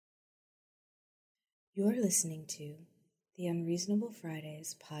You're listening to the Unreasonable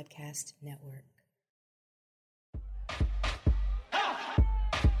Fridays Podcast Network.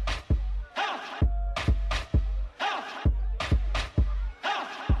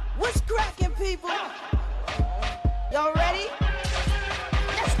 What's cracking, people? Y'all ready?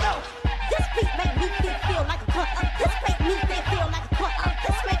 Let's go. This beat make me feel like a cunt. This make me feel like a cunt.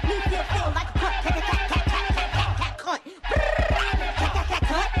 This make me feel like a cunt. Cunt.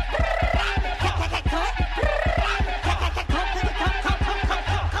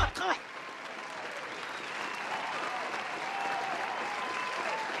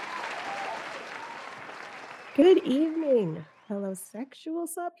 Good evening, fellow sexual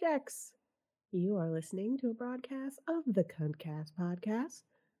subjects. You are listening to a broadcast of the Cuntcast podcast,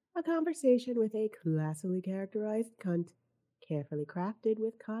 a conversation with a classically characterized cunt, carefully crafted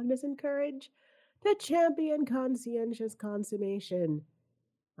with cognizant courage to champion conscientious consummation.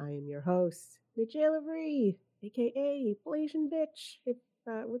 I am your host, Nigel Avery, aka Blasian Bitch, if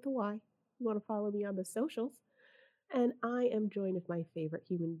with a Y. You want to follow me on the socials. And I am joined with my favorite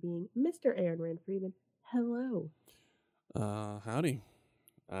human being, Mr. Aaron Rand Freeman. Hello. Howdy.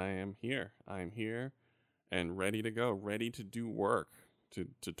 I am here and ready to go, ready to do work, to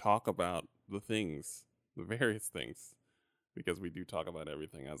talk about the various things, because we do talk about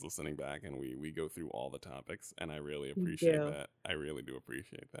everything as listening back, and we go through all the topics, and I really appreciate that. I really do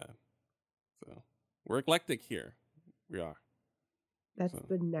appreciate that. So we're eclectic here. We are. That's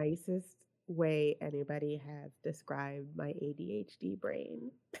the nicest way anybody has described my ADHD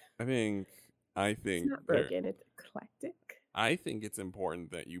brain. I think it's not broken, it's eclectic. I think it's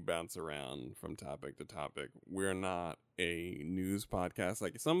important that you bounce around from topic to topic. We're not a news podcast.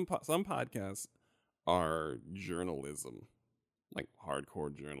 Like some podcasts are journalism, like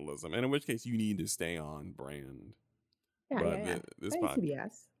hardcore journalism, and in which case you need to stay on brand. Yeah. This podcast,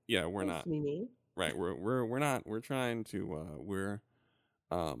 CBS. Yeah, we're not. Right, we're not. We're trying to.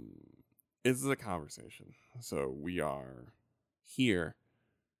 This is a conversation, so we are here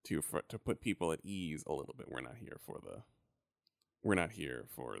to put people at ease a little bit. We're not here for the.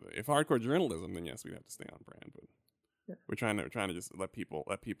 If hardcore journalism, then yes, we'd have to stay on brand. But yeah. we're trying to just let people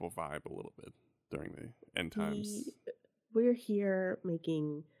vibe a little bit during the end times. We're here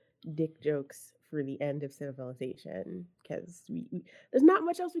making dick jokes for the end of civilization because there's not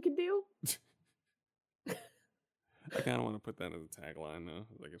much else we could do. I kind of want to put that as a tagline though.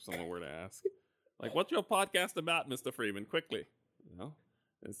 Like if someone were to ask, like, "What's your podcast about, Mr. Freeman?" Quickly,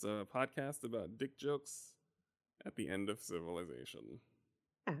 it's a podcast about dick jokes at the end of civilization.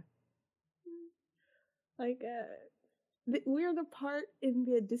 Yeah. Like, we're the part in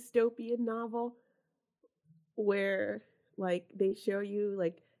the dystopian novel where, like, they show you,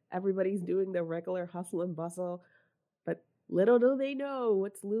 like, everybody's doing the regular hustle and bustle, but little do they know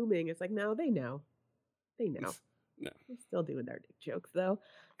what's looming. It's like, no, they know. They know. No. They're still doing their dick jokes, though,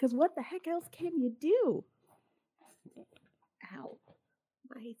 because what the heck else can you do? Ow.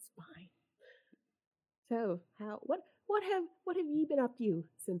 My spine. So, what have you been up to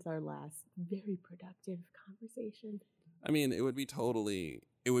since our last very productive conversation? I mean, it would be a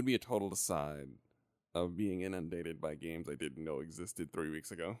total aside of being inundated by games I didn't know existed 3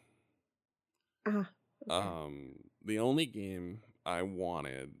 weeks ago. Okay. The only game I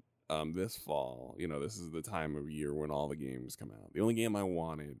wanted this fall, this is the time of year when all the games come out. The only game I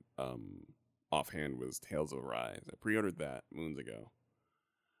wanted offhand was Tales of Arise. I pre-ordered that moons ago.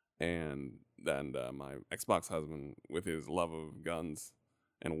 And then my Xbox husband, with his love of guns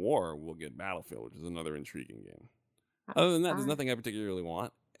and war, will get Battlefield, which is another intriguing game. Other than that, there's nothing I particularly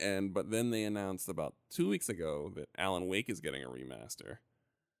want. But then they announced about 2 weeks ago that Alan Wake is getting a remaster.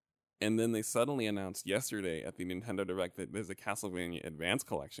 And then they suddenly announced yesterday at the Nintendo Direct that there's a Castlevania Advance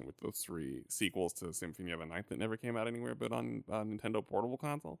Collection with those 3 sequels to Symphony of the Night that never came out anywhere but on Nintendo Portable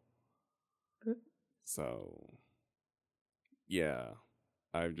Console. So, yeah.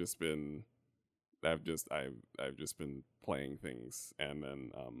 I've just been playing things, and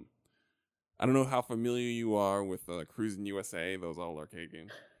then I don't know how familiar you are with Cruis'n USA, those old arcade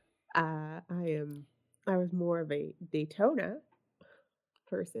games. I was more of a Daytona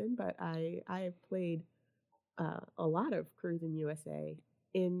person, but I have played a lot of Cruis'n USA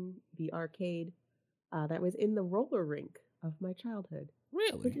in the arcade that was in the roller rink of my childhood.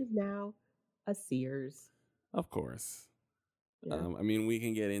 Really? Which is now a Sears. Of course. Yeah. I mean, we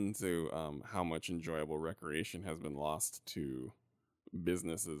can get into how much enjoyable recreation has been lost to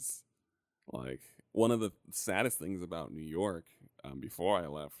businesses. Like, one of the saddest things about New York before I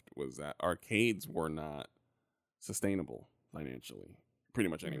left was that arcades were not sustainable financially, pretty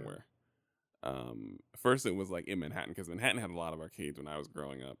much anywhere. First it was like in Manhattan, because Manhattan had a lot of arcades when I was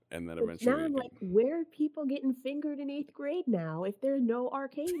growing up, and then But eventually now I'm like, where are people getting fingered in 8th grade now if there are no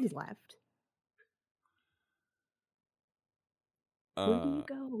arcades left? Where do you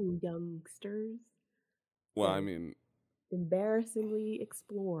go, youngsters? well, I So mean, embarrassingly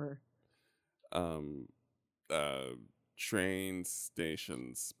explore. um, train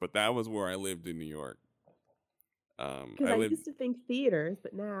stations, but that was where I lived in New York. Because I I lived. used to think theaters,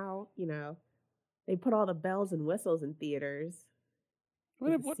 but now, they put all the bells and whistles in theaters.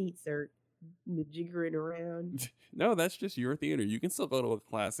 What? The seats are jiggering around. No, that's just your theater. You can still go to a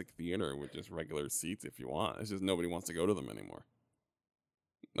classic theater with just regular seats if you want. It's just nobody wants to go to them anymore.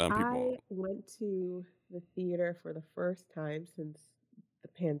 I went to the theater for the first time since the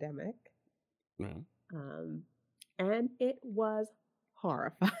pandemic. Right. And it was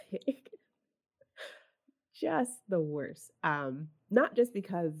horrifying. Just the worst. Not just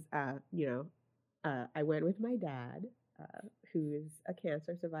because, I went with my dad, who is a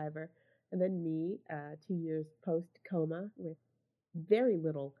cancer survivor, and then me, 2 years post-coma with very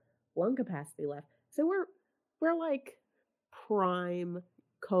little lung capacity left. So we're like prime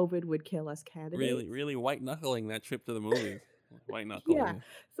COVID would kill us candidates. Really white knuckling that trip to the movies. White knuckling. Yeah.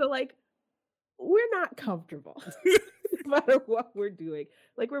 So like we're not comfortable no matter what we're doing.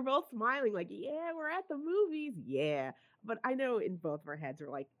 Like we're both smiling, like, yeah, we're at the movies. Yeah. But I know in both of our heads we're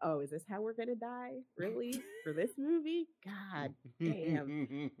like, oh, is this how we're gonna die? Really? For this movie? God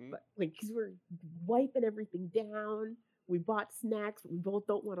damn. But like, cause we're wiping everything down. We bought snacks. We both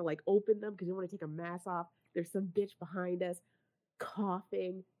don't want to like open them because we want to take a mask off. There's some bitch behind us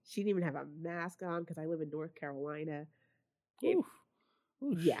coughing. She didn't even have a mask on because I live in North Carolina. Ooh,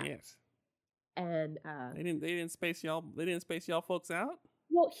 yeah. Shit. And they didn't space y'all folks out?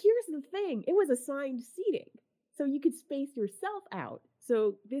 Well, here's the thing. It was assigned seating. So you could space yourself out.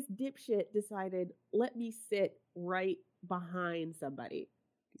 So this dipshit decided, let me sit right behind somebody.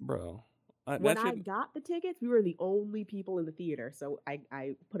 Bro. When I got the tickets, we were the only people in the theater. So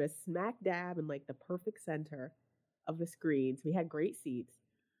I put a smack dab in like the perfect center of the screens. We had great seats.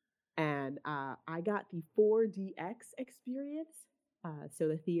 And I got the 4DX experience. So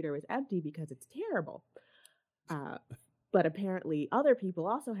the theater was empty because it's terrible. But apparently other people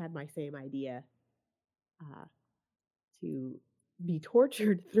also had my same idea to be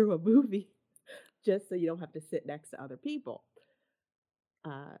tortured through a movie just so you don't have to sit next to other people.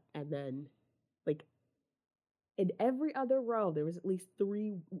 And then, like, in every other row, there was at least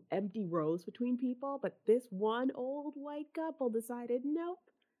 3 empty rows between people. But this one old white couple decided, nope,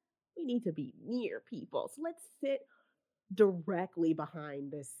 we need to be near people. So let's sit directly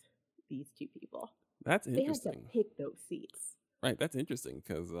behind these 2 people. That's interesting. They had to pick those seats. Right, that's interesting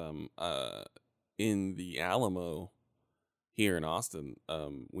because in the Alamo here in Austin,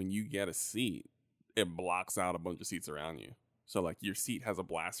 when you get a seat, it blocks out a bunch of seats around you. So like your seat has a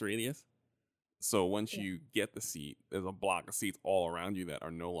blast radius. So once you get the seat, there's a block of seats all around you that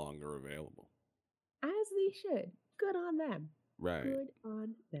are no longer available. As they should. Good on them. Right. Good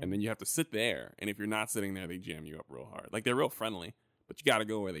on them. And then you have to sit there, and if you're not sitting there, they jam you up real hard. Like they're real friendly, but you gotta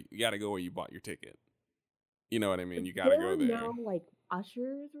go where you bought your ticket. You know what I mean? You gotta go there. No, like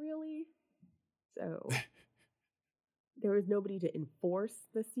ushers, really. So there was nobody to enforce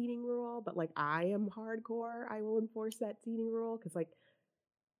the seating rule, but like I am hardcore. I will enforce that seating rule because like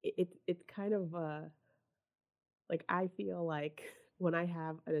it's kind of like I feel like when I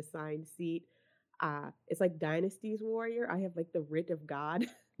have an assigned seat, it's like Dynasty's Warrior. I have like the writ of God.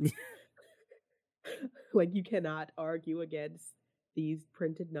 Like you cannot argue against these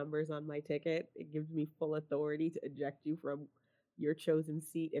printed numbers on my ticket. It gives me full authority to eject you from your chosen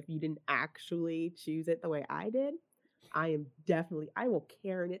seat if you didn't actually choose it the way I did. I will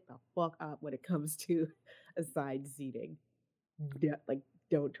Karen it the fuck up when it comes to assigned seating. Like,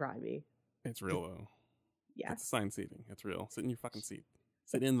 don't try me. It's real though. Yeah. It's assigned seating. It's real. Sit in your fucking seat.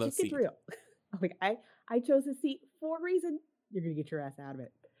 Sit in the seat. It's real. Like I chose a seat for a reason. You're gonna get your ass out of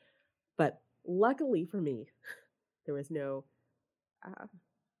it. But luckily for me, there was no I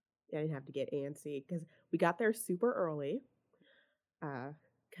didn't have to get antsy because we got there super early.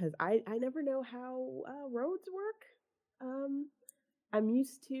 Because I never know how roads work. I'm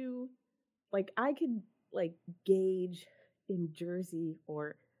used to, like, I could like gauge in Jersey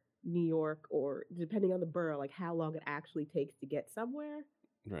or New York or depending on the borough, like how long it actually takes to get somewhere.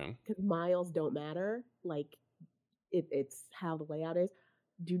 Right. Because miles don't matter. Like it's how the layout is.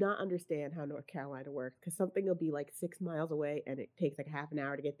 Do not understand how North Carolina works because something will be like 6 miles away and it takes like half an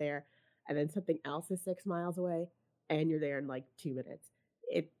hour to get there, and then something else is 6 miles away and you're there in like 2 minutes.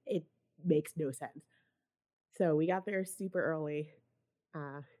 It makes no sense. So we got there super early.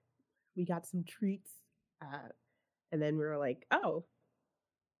 we got some treats. And then we were like, oh,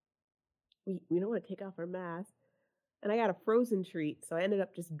 we don't want to take off our masks. And I got a frozen treat, so I ended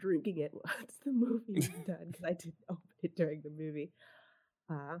up just drinking it once the movie was done because I didn't open it during the movie.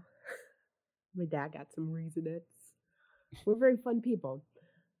 My dad got some Raisinets. We're very fun people.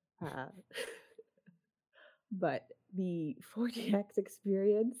 But the 4DX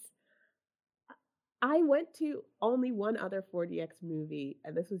experience, I went to only one other 4DX movie,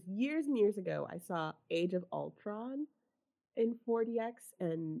 and this was years and years ago. I saw Age of Ultron in 4DX,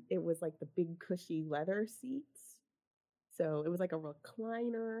 and it was like the big cushy leather seats. So it was like a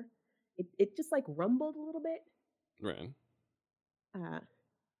recliner. It just like rumbled a little bit. Right.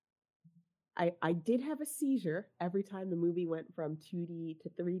 I did have a seizure every time the movie went from 2D to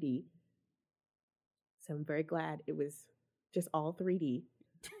 3D. So I'm very glad it was just all 3D.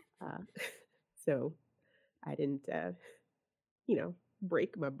 So I didn't,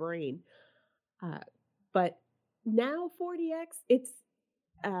 break my brain. But now 4DX, it's,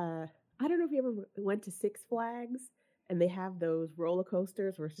 I don't know if you ever went to Six Flags and they have those roller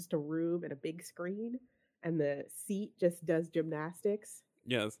coasters where it's just a room and a big screen and the seat just does gymnastics.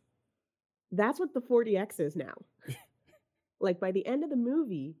 Yes. That's what the 4DX is now. Like by the end of the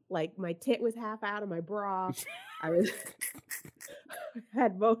movie, like my tit was half out of my bra. I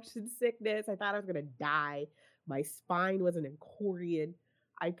had motion sickness. I thought I was going to die. My spine was an accordion.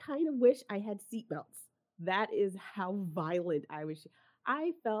 I kind of wish I had seatbelts. That is how violent I was.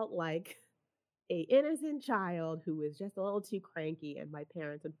 I felt like an innocent child who was just a little too cranky, and my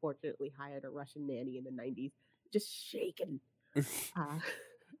parents unfortunately hired a Russian nanny in the 90s, just shaking.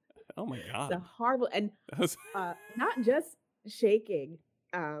 Oh my God. The horrible, and not just shaking.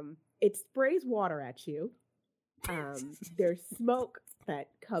 It sprays water at you. There's smoke that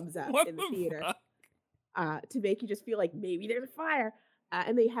comes up in the theater to make you just feel like maybe there's a fire.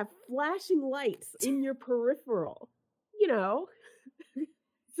 And they have flashing lights in your peripheral,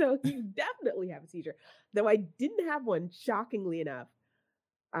 So you definitely have a seizure. Though I didn't have one, shockingly enough.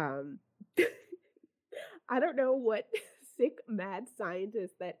 I don't know what sick, mad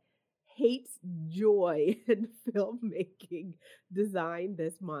scientist that hates joy in filmmaking designed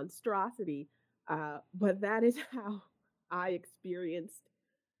this monstrosity. But that is how I experienced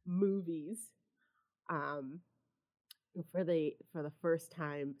movies for the first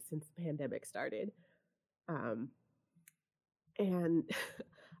time since the pandemic started. And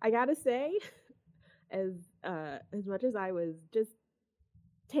I gotta say, as much as I was just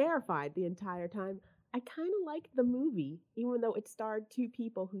terrified the entire time, I kind of liked the movie, even though it starred two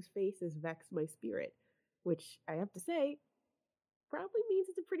people whose faces vex my spirit, which I have to say probably means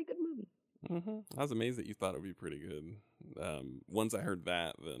it's a pretty good movie. Mm-hmm. I was amazed that you thought it would be pretty good. Once I heard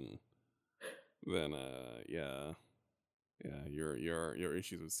that, then yeah, your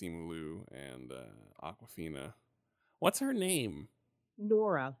issues with Simu Liu and Awkwafina. What's her name?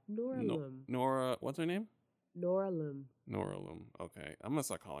 Nora Lum. Nora. What's her name? Nora Lum. Okay, I'm gonna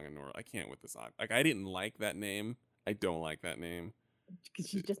start calling her Nora. I can't with this. Like, I didn't like that name. I don't like that name. Because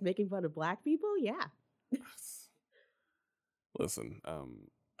she's just making fun of black people. Yeah. Listen,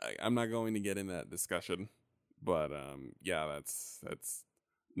 I'm not going to get in that discussion, but yeah, that's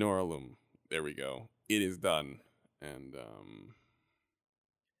Nora Lum. There we go. It is done, and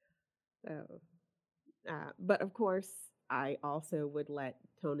but of course, I also would let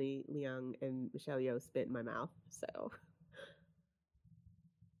Tony Leung and Michelle Yeoh spit in my mouth, so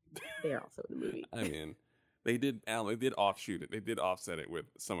they are also in the movie. I mean, they did offshoot it. They did offset it with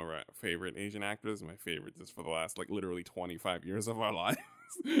some of our favorite Asian actors. My favorite just for the last literally 25 years of our lives.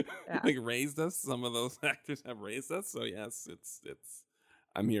 Yeah. Raised us. Some of those actors have raised us. So yes, it's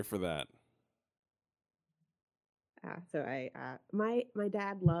I'm here for that. So my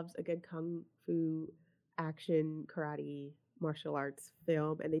dad loves a good kung fu, action, karate, martial arts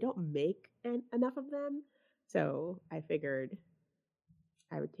film, and they don't make enough of them. So I figured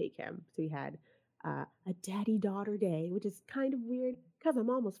I would take him. So he had a daddy-daughter day, which is kind of weird because I'm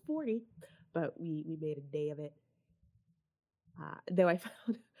almost 40, but we made a day of it. Though I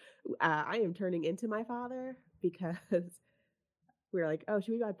found I am turning into my father because we were like, oh,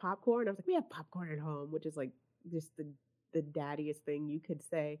 should we buy popcorn? I was like, we have popcorn at home, which is like just the daddiest thing you could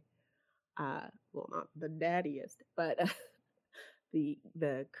say. Well, not the daddiest, but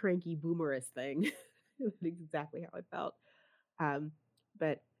the cranky boomerist thing. That's exactly how I felt.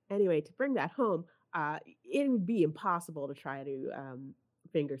 But anyway, to bring that home, it would be impossible to try to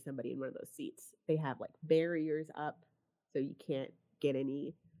finger somebody in one of those seats. They have barriers up, so you can't get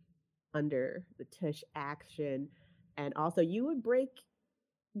any under the tush action. And also, you would break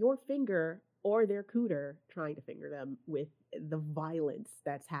your finger or their cooter trying to finger them with the violence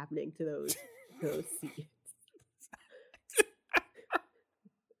that's happening to those seats.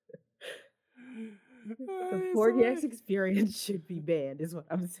 The 4DX experience should be banned, is what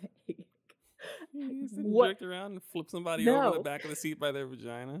I'm saying. You sit and What? jerked around and flip somebody over the No. back of the seat by their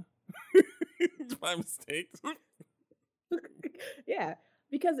vagina by mistake. Yeah,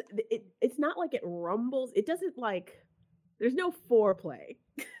 because it's not like it rumbles. It doesn't like. There's no foreplay.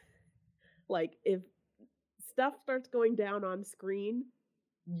 Like if stuff starts going down on screen,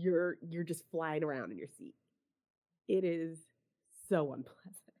 you're just flying around in your seat. It is so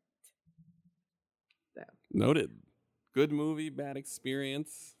unpleasant. So Noted. Good movie, bad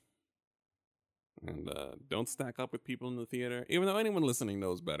experience. And don't stack up with people in the theater, even though anyone listening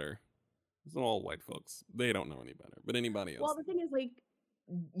knows better. It's all white folks. They don't know any better. But anybody else. well, the thing is, like,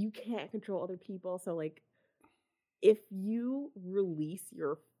 you can't control other people. So, like, if you release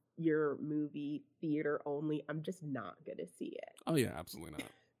your movie theater only, I'm just not gonna see it. Oh, yeah, absolutely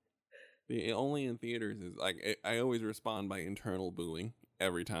not. The only in theaters is, like, I always respond by internal booing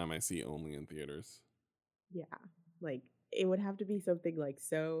every time I see only in theaters. Yeah, like it would have to be something like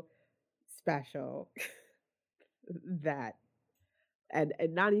so special that, and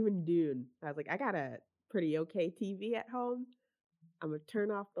not even Dune. I was like, I got a pretty okay TV at home. I'm gonna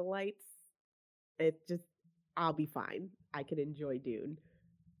turn off the lights. It just, I'll be fine. I can enjoy Dune.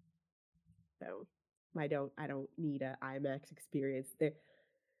 So I don't need a IMAX experience. There,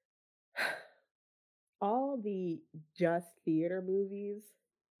 all the just theater movies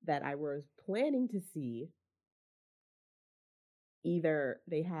that I was planning to see, either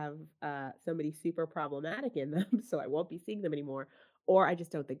they have somebody super problematic in them, so I won't be seeing them anymore, or I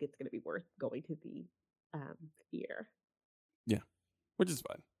just don't think it's going to be worth going to the theater. Yeah, which is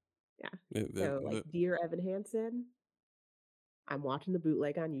fine. Yeah. So, like, Dear Evan Hansen, I'm watching the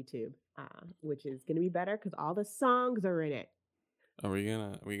bootleg on YouTube, which is going to be better because all the songs are in it. Are we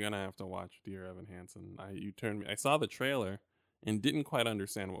gonna have to watch Dear Evan Hansen? I saw the trailer and didn't quite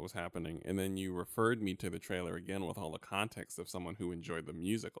understand what was happening, and then you referred me to the trailer again with all the context of someone who enjoyed the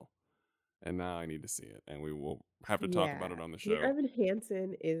musical, and now I need to see it, and we will have to talk about it on the show. Dear Evan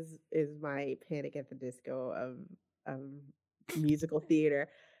Hansen is my Panic at the Disco of musical theater,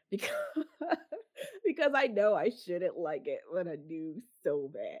 because I know I shouldn't like it, but I do so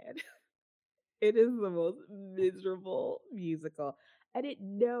bad. It is the most miserable musical, and it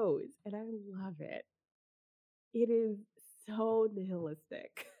knows, and I love it. It is so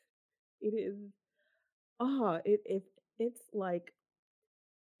nihilistic. It is, it's like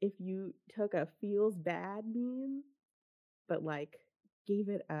if you took a feels bad meme, but like gave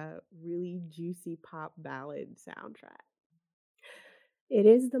it a really juicy pop ballad soundtrack. It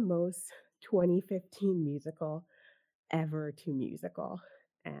is the most 2015 musical ever to musical,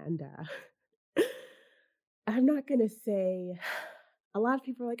 and I'm not gonna say. A lot of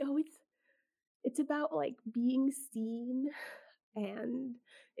people are like, "Oh, it's about like being seen, and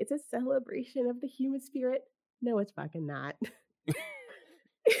it's a celebration of the human spirit." No, it's fucking not.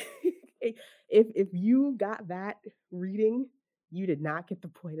 If you got that reading, you did not get the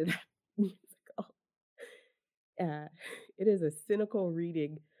point of that musical. It is a cynical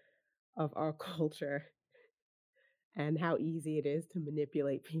reading of our culture and how easy it is to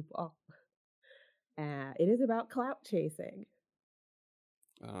manipulate people. It is about clout chasing.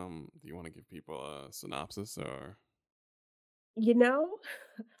 Do you want to give people a synopsis, or You know,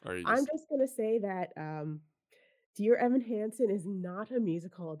 you I'm just gonna say that Dear Evan Hansen is not a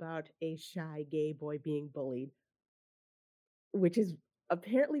musical about a shy gay boy being bullied, which is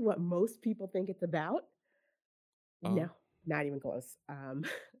apparently what most people think it's about. No, not even close.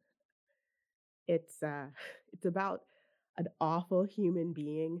 It's about an awful human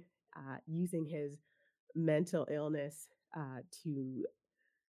being using his mental illness to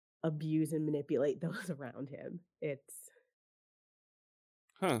abuse and manipulate those around him. It's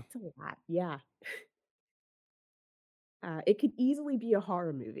a lot. Yeah. It could easily be a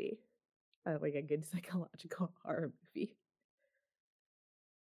horror movie, like a good psychological horror movie.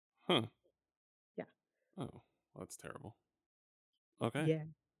 Huh. Yeah. Oh, well, that's terrible. Okay. Yeah.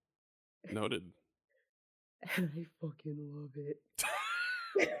 Noted. And I fucking love it.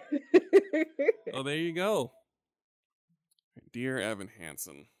 Oh, there you go. Dear Evan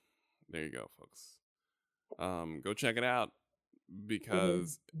Hansen. There you go, folks. Go check it out,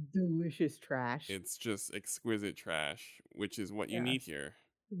 because delicious trash. It's just exquisite trash, which is what you need here.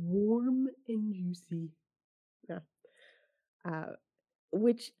 Warm and juicy. Yeah.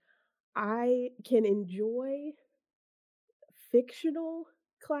 Which I can enjoy fictional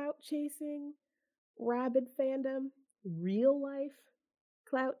clout chasing, rabid fandom, real life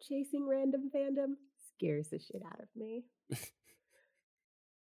clout chasing random fandom scares the shit out of me.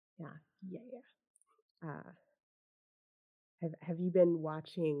 Yeah. Have you been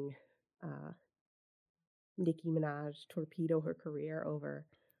watching Nicki Minaj torpedo her career over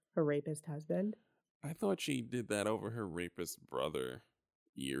her rapist husband? I thought she did that over her rapist brother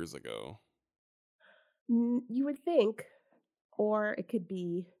years ago. You would think, or it could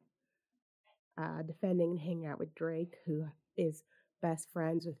be defending and hanging out with Drake, who is best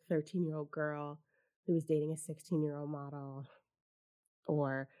friends with a 13-year-old girl who was dating a 16-year-old model,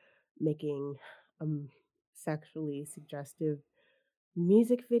 or making a sexually suggestive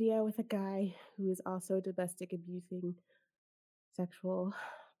music video with a guy who is also domestic abusing sexual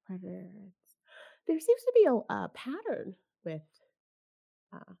predator. There seems to be a pattern with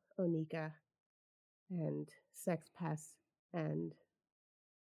Onika and Sex Pest, and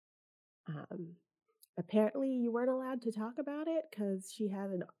apparently you weren't allowed to talk about it because she had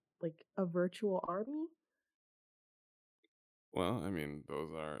a virtual army. Well, I mean,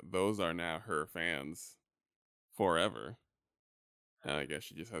 those are now her fans forever. And I guess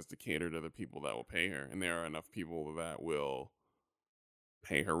she just has to cater to the people that will pay her, and there are enough people that will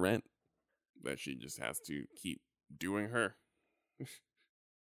pay her rent that she just has to keep doing her.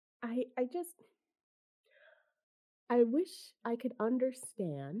 I wish I could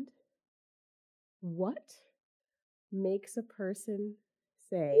understand what makes a person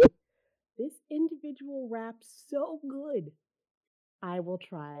say, this individual raps so good, I will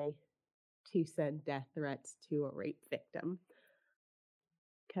try to send death threats to a rape victim.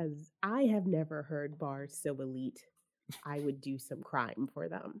 Because I have never heard bars so elite, I would do some crime for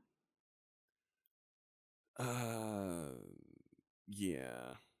them.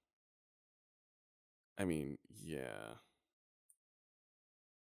 Yeah. I mean, yeah.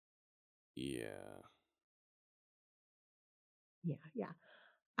 Yeah.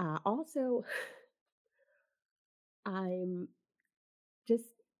 Also, I'm just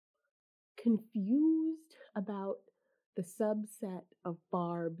confused about the subset of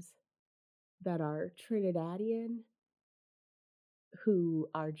barbs that are Trinidadian who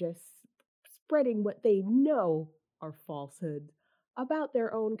are just spreading what they know are falsehoods about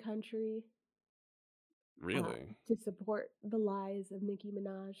their own country. Really? To support the lies of Nicki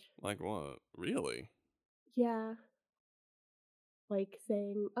Minaj. Like what? Really? Yeah. Like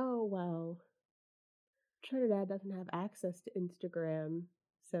saying, oh, well, Trinidad doesn't have access to Instagram,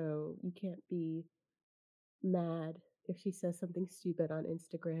 so you can't be mad if she says something stupid on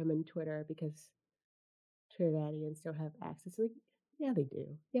Instagram and Twitter because Trinidadians don't have access. Like, yeah, they do.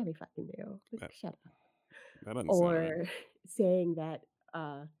 Yeah, they fucking do. Like, shut up. That doesn't Or sound right. saying that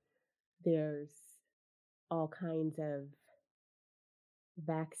there's all kinds of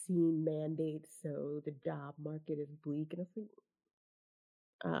vaccine mandates, so the job market is bleak. And it's like,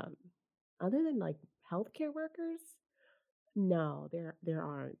 other than like healthcare workers, no, there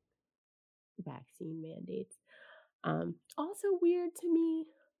aren't vaccine mandates. Also weird to me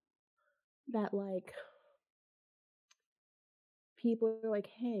that like people are like,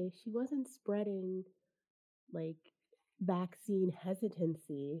 hey, she wasn't spreading like vaccine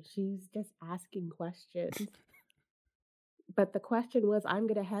hesitancy. She's just asking questions. But the question was, I'm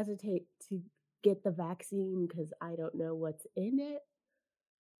going to hesitate to get the vaccine because I don't know what's in it,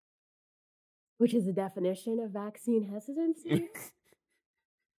 which is a definition of vaccine hesitancy.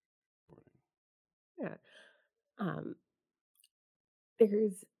 Yeah.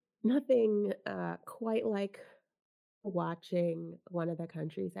 There's nothing quite like watching one of the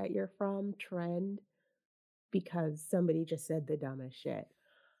countries that you're from trend because somebody just said the dumbest shit.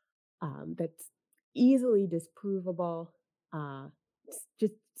 That's easily disprovable.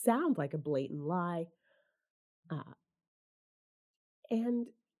 Just sounds like a blatant lie. And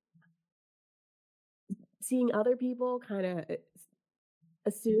seeing other people kind of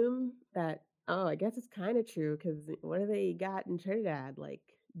assume that, oh, I guess it's kind of true because what do they got in Trinidad? Like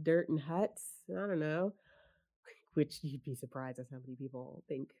dirt and huts? I don't know. Which you'd be surprised at how many people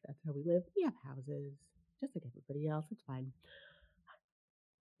think that's how we live. We have houses, just like everybody else. It's fine.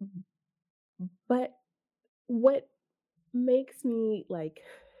 But what makes me like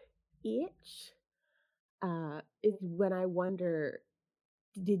itch is when I wonder,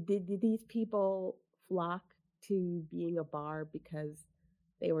 did these people flock to being a bar because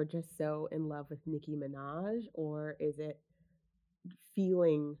they were just so in love with Nicki Minaj, or is it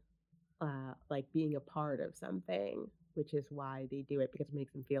feeling like being a part of something, which is why they do it, because it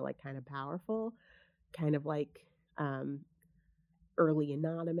makes them feel like kind of powerful, kind of like early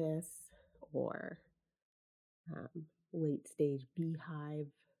Anonymous or late stage Beehive.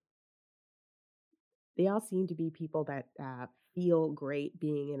 they all seem to be people that feel great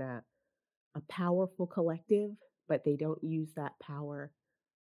being in a powerful collective, but they don't use that power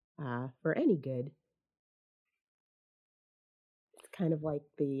for any good. It's kind of like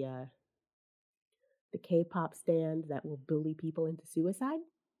the K-pop stand that will bully people into suicide.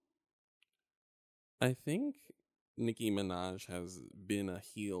 I think Nicki Minaj has been a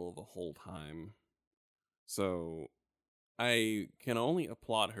heel the whole time. So I can only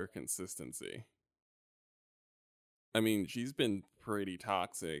applaud her consistency. I mean, she's been pretty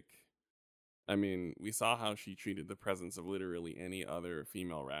toxic. I mean, we saw how she treated the presence of literally any other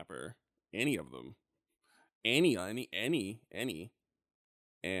female rapper. Any of them. Any.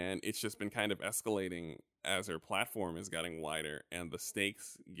 And it's just been kind of escalating as her platform is getting wider and the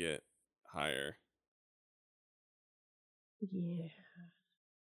stakes get higher. Yeah.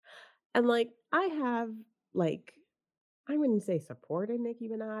 And like I have like I wouldn't say supported Nicki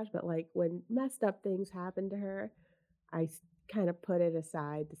Minaj, but like when messed up things happen to her, I kind of put it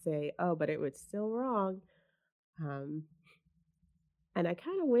aside to say, "Oh, but it was still wrong." Um and I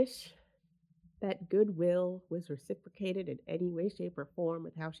kind of wish that goodwill was reciprocated in any way, shape, or form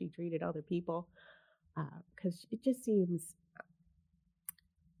with how she treated other people, because it just seems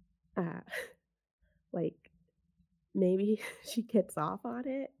uh, like maybe she gets off on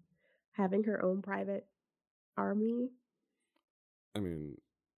it, having her own private army. I mean,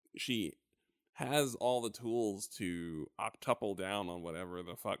 she has all the tools to octuple down on whatever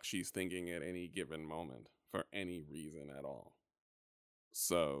the fuck she's thinking at any given moment for any reason at all.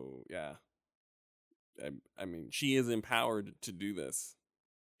 So, yeah. I mean, she is empowered to do this.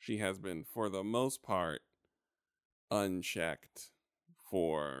 She has been, for the most part, unchecked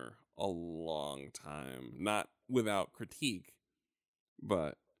for a long time. Not without critique,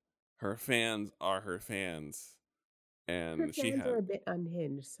 but her fans are her fans. Her And she fans has, are a bit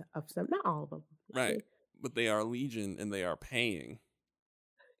unhinged of some, not all of them. right, but they are legion and they are paying.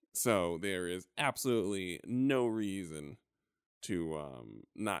 So there is absolutely no reason to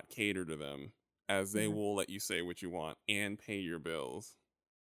not cater to them, as they Yeah. will let you say what you want and pay your bills.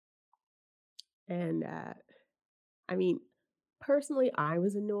 And I mean, personally, I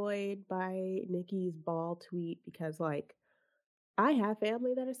was annoyed by Nikki's ball tweet because, like, I have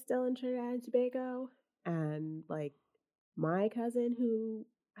family that is still in Trinidad and Tobago, and like my cousin who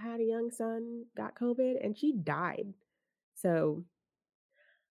had a young son got COVID and she died. So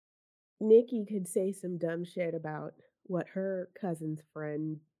Nikki could say some dumb shit about what her cousin's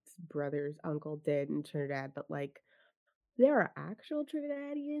friend's brother's uncle did in Trinidad, but like there are actual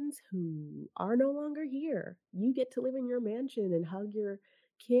Trinidadians who are no longer here. You get to live in your mansion and hug your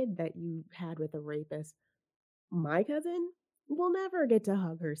kid that you had with a rapist. My cousin will never get to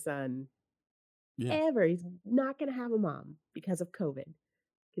hug her son Yeah. ever. He's not going to have a mom because of COVID.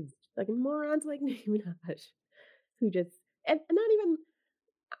 Because fucking morons like Nicki Minaj who just, and not even,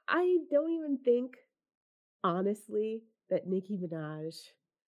 I don't even think, honestly, that Nicki Minaj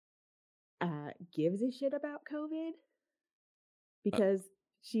gives a shit about COVID Uh, because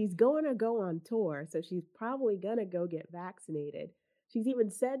she's going to go on tour. So she's probably going to go get vaccinated. She's even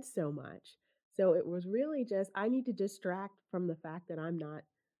said so much. So it was really just, I need to distract from the fact that I'm not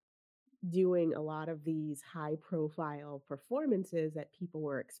doing a lot of these high profile performances that people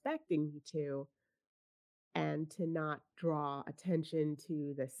were expecting me to, and to not draw attention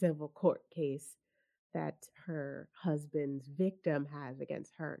to the civil court case that her husband's victim has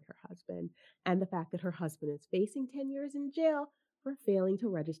against her and her husband, and the fact that her husband is facing 10 years in jail for failing to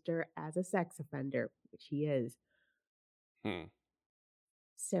register as a sex offender, which he is. hmm.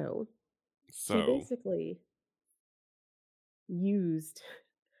 So she So, basically used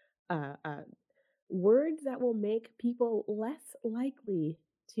words that will make people less likely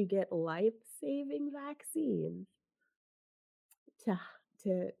to get life-saving vaccines to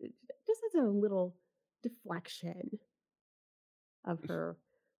to just as a little deflection of her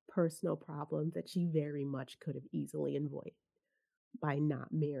personal problems that she very much could have easily avoided by not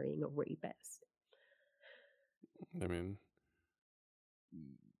marrying a rapist. I mean,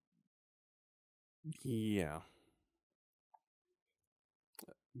 yeah.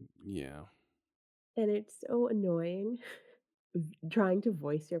 Yeah. And it's so annoying trying to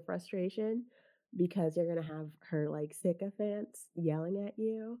voice your frustration because you're going to have her like sycophants yelling at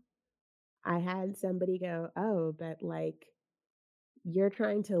you. I had somebody go, "Oh, but like you're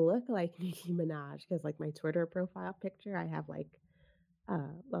trying to look like Nicki Minaj," because like my Twitter profile picture, I have like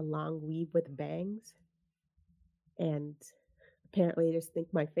a long weave with bangs, and apparently they just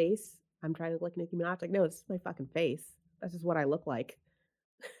think my face. I'm trying to look Nicki Minaj. Like, no, this is my fucking face. That's just what I look like.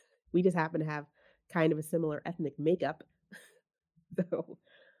 We just happen to have kind of a similar ethnic makeup. So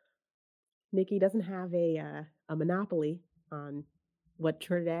Nikki doesn't have a monopoly on what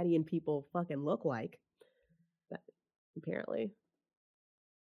Trinidadian people fucking look like. But apparently,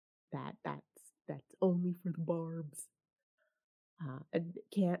 that's only for the barbs. I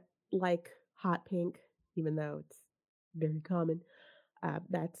can't like hot pink, even though it's very common.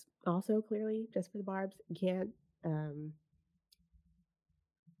 That's also clearly just for the barbs. You can't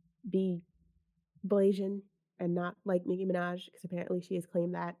be Blasian and not like Nicki Minaj, because apparently she has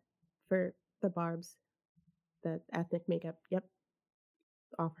claimed that for the barbs, the ethnic makeup. Yep,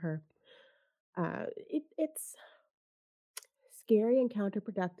 off her. It's scary and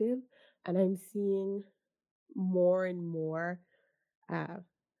counterproductive, and I'm seeing more and more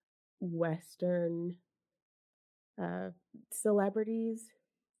Western celebrities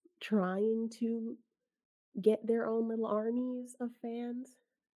trying to get their own little armies of fans.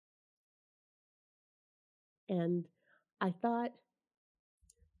 And I thought,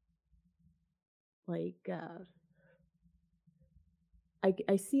 like,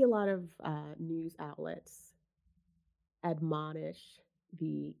 I see a lot of news outlets admonish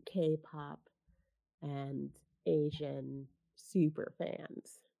the K-pop and Asian super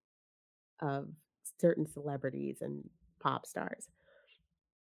fans of certain celebrities and pop stars.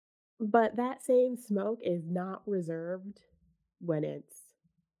 But that same smoke is not reserved when it's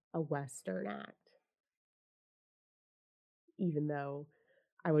a Western act. Even though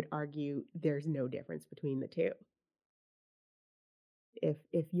I would argue there's no difference between the two.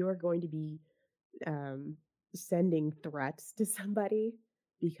 If you're going to be sending threats to somebody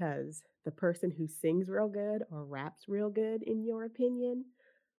because the person who sings real good or raps real good, in your opinion,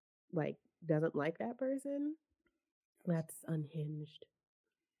 like doesn't like that person, that's unhinged.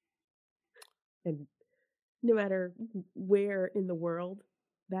 And no matter where in the world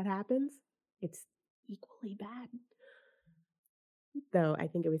that happens, it's equally bad. Though I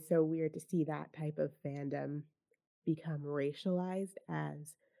think it was so weird to see that type of fandom become racialized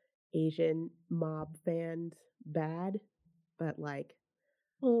as Asian mob fans bad, but like,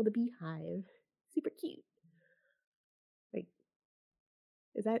 oh, the Beehive, super cute. Like,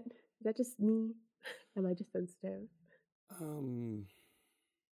 is that just me? Am I just sensitive?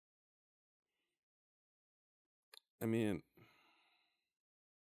 I mean,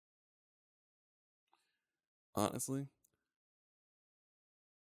 honestly,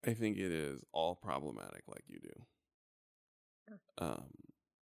 I think it is all problematic like you do.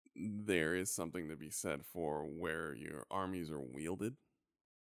 There is something to be said for where your armies are wielded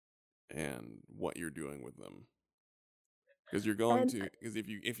and what you're doing with them. Because you're going to, because if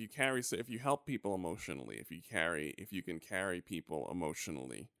you carry, so if you help people emotionally, if you can carry people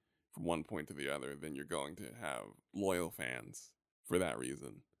emotionally from one point to the other, then you're going to have loyal fans for that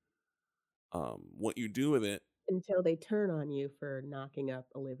reason. What you do with it until they turn on you for knocking up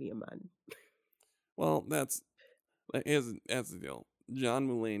Olivia Munn. Well, that's the deal. John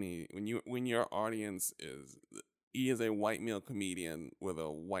Mulaney, when your audience he is a white male comedian with a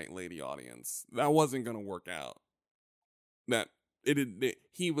white lady audience, that wasn't going to work out.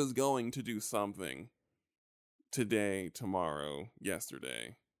 He was going to do something today, tomorrow,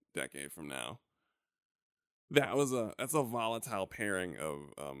 yesterday, decade from now. That's a volatile pairing of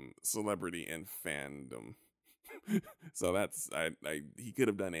celebrity and fandom. So he could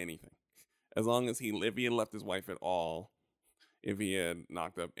have done anything. As long as if he had left his wife at all, if he had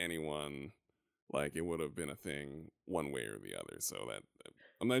knocked up anyone, like, it would have been a thing one way or the other. So that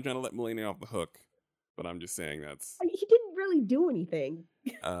I'm not trying to let Mulaney off the hook, but I'm just saying he didn't really do anything.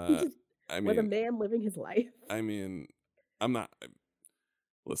 He just was a man living his life. I mean, I'm not.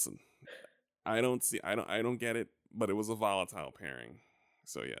 Listen, I don't get it, but it was a volatile pairing.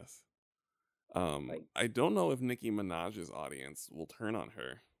 So yes. I don't know if Nicki Minaj's audience will turn on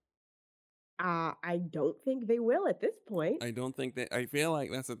her. I don't think they will at this point. I feel like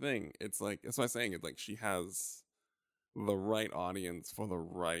that's the thing. It's like, that's what I'm saying. It's like she has the right audience for the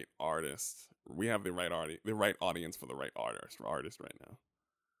right artist. We have the right audience for the right artist right now.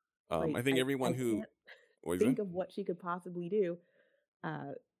 I think everyone who think of what she could possibly do.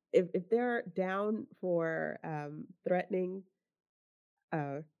 If they're down for threatening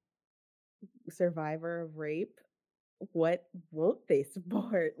a survivor of rape, what won't they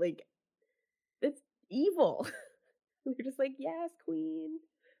support? Like, it's evil. They're just like, yes, queen,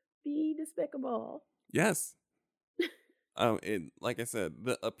 be despicable. Yes. Like I said,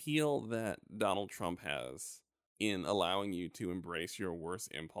 the appeal that Donald Trump has in allowing you to embrace your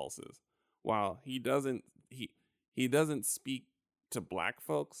worst impulses, while he doesn't speak to black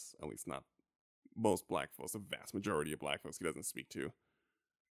folks, at least not most black folks, the vast majority of black folks he doesn't speak to,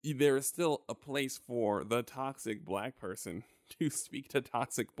 there is still a place for the toxic black person to speak to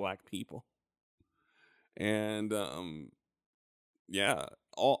toxic black people. And yeah,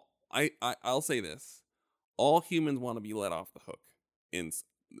 I'll say this: all humans want to be let off the hook.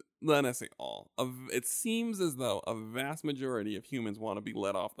 Then I say all. It seems as though a vast majority of humans want to be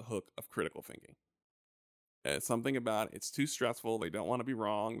let off the hook of critical thinking. Something about it, it's too stressful. They don't want to be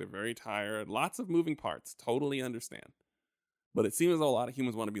wrong. They're very tired. Lots of moving parts. Totally understand. But it seems as though a lot of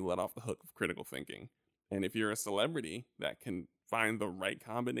humans want to be let off the hook of critical thinking. And if you're a celebrity that can find the right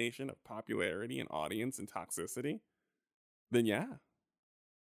combination of popularity and audience and toxicity, then yeah.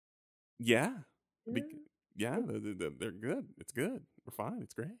 Yeah. They're good. It's good. We're fine.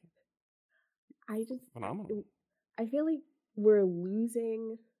 It's great. Phenomenal. I feel like we're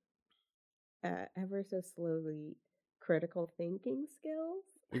losing ever so slowly critical thinking skills.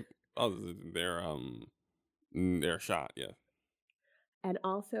 Oh, they're shot, yeah. And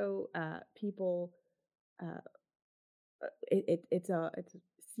also people it's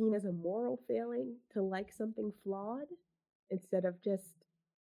seen as a moral failing to like something flawed instead of just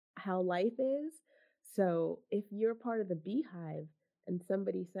how life is. So if you're part of the Beehive and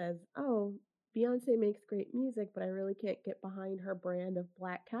somebody says, "Oh, Beyonce makes great music, but I really can't get behind her brand of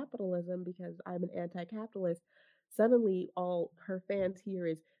black capitalism because I'm an anti-capitalist," suddenly all her fans hear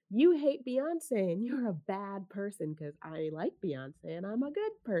is, "You hate Beyonce and you're a bad person because I like Beyonce and I'm a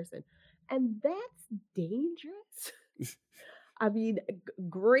good person." And that's dangerous. I mean,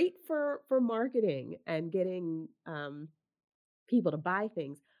 great for marketing and getting people to buy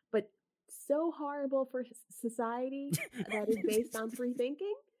things, but so horrible for society that is based on free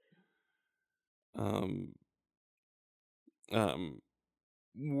thinking.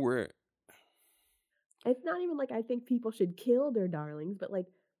 We're It's not even like I think people should kill their darlings, but like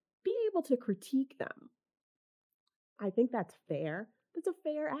be able to critique them. I think that's fair. That's a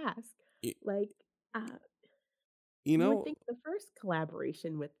fair ask. Like, you would think the first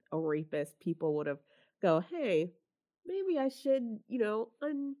collaboration with a rapist, people would have go, "Hey, maybe I should,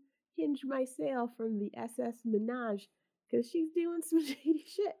 unhinge my sail from the SS Minaj because she's doing some shady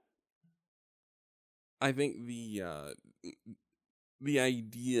shit." I think the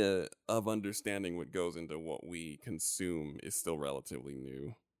idea of understanding what goes into what we consume is still relatively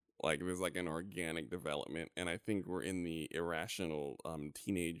new. Like there's like an organic development, and I think we're in the irrational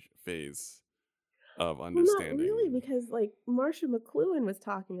teenage phase of understanding. Well, not really, because like Marsha McLuhan was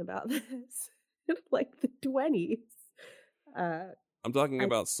talking about this in like the 20s. I'm talking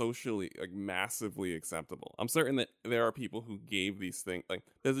about socially, like massively acceptable. I'm certain that there are people who gave these things, like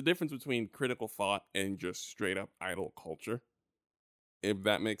there's a difference between critical thought and just straight up idle culture. If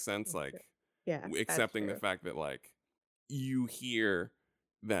that makes sense, like accepting the fact that like you hear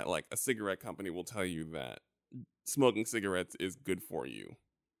that like a cigarette company will tell you that smoking cigarettes is good for you,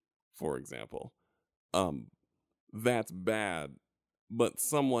 for example. That's bad, but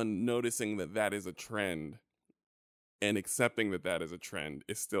someone noticing that that is a trend and accepting that that is a trend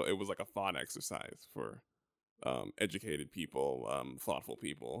is still, it was like a thought exercise for educated people, thoughtful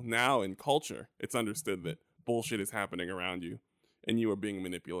people. Now in culture, it's understood that bullshit is happening around you and you are being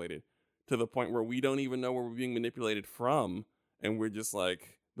manipulated to the point where we don't even know where we're being manipulated from. And we're just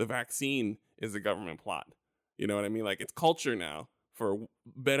like, the vaccine is a government plot. You know what I mean? Like it's culture now, for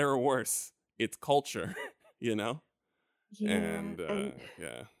better or worse, it's culture, you know? Yeah. And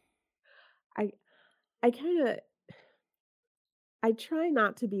yeah. I try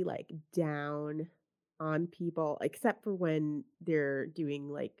not to be like down on people, except for when they're doing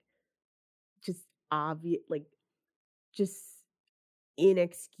like just obvious, like just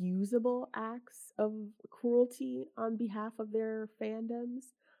inexcusable acts of cruelty on behalf of their fandoms.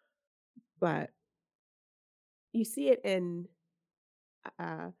 But you see it in,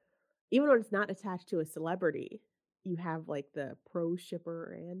 even when it's not attached to a celebrity, you have like the pro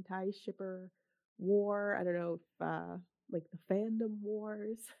shipper, anti shipper war. I don't know if like the fandom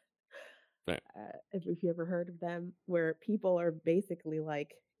wars. Right. If you ever heard of them, where people are basically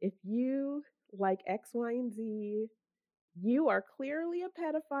like, if you like X, Y, and Z, you are clearly a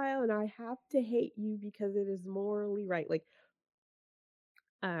pedophile, and I have to hate you because it is morally right. Like,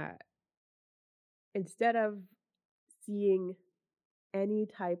 instead of seeing any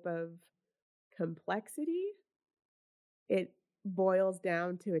type of complexity, it boils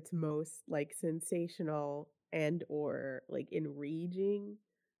down to its most like sensational and or like enraging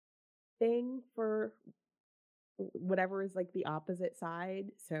thing for whatever is like the opposite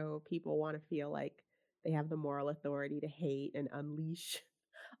side. So people want to feel like they have the moral authority to hate and unleash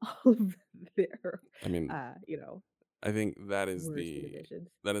all of their, I think that is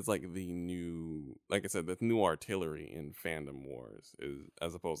like the new, like I said, the new artillery in fandom wars, is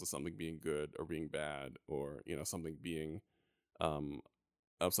as opposed to something being good or being bad, or something being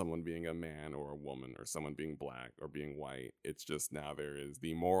of someone being a man or a woman or someone being black or being white. It's just now there is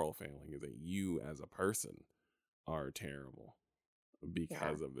the moral failing is that you as a person are terrible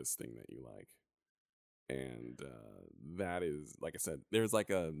because of this thing that you like. And that is, like I said, there's like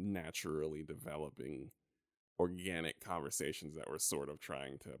a naturally developing organic conversations that we're sort of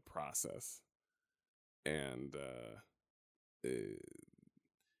trying to process. And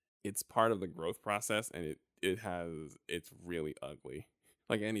it's part of the growth process, and it's really ugly.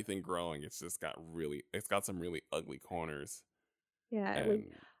 Like anything growing, it's got some really ugly corners. Yeah, like And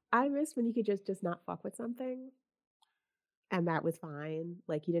I miss when you could just not fuck with something, and that was fine.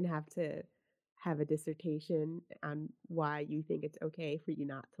 Like you didn't have to have a dissertation on why you think it's okay for you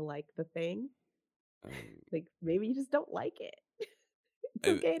not to like the thing. um, Like maybe you just don't like it. It's I,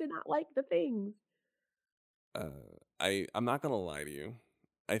 okay to not like the things. I'm not gonna lie to you.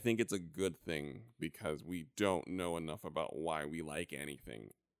 I think it's a good thing because we don't know enough about why we like anything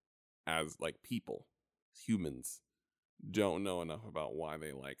as like people, humans don't know enough about why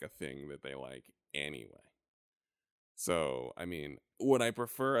they like a thing that they like anyway. So, I mean, would I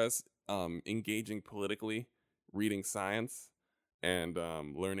prefer us engaging politically, reading science, and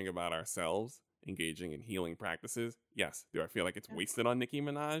learning about ourselves, engaging in healing practices? Yes. Do I feel like it's wasted on Nicki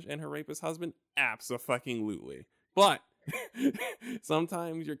Minaj and her rapist husband? Abso-fucking-lutely. But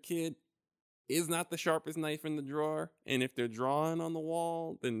sometimes your kid is not the sharpest knife in the drawer, and if they're drawing on the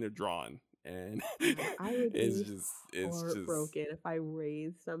wall, then they're drawing. And I would it's be just heartbroken if I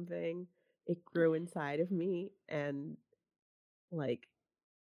raised something, it grew inside of me, and like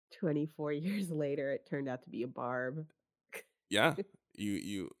 24 years later, it turned out to be a barb. yeah.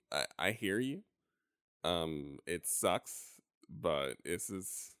 I hear you. It sucks, but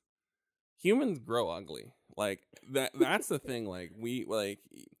humans grow ugly. Like that's the thing. Like we like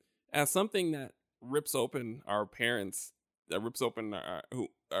as something that rips open our parents, that rips open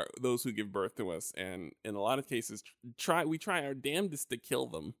those who give birth to us, and in a lot of cases we try our damnedest to kill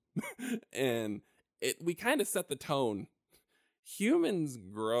them, and we kind of set the tone. Humans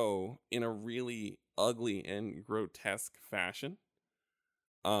grow in a really ugly and grotesque fashion.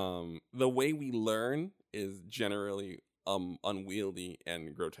 The way we learn is generally unwieldy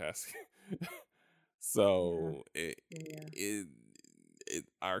and grotesque. So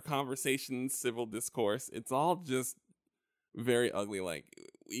our conversations, civil discourse, it's all just very ugly. Like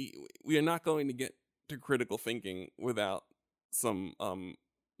we are not going to get to critical thinking without some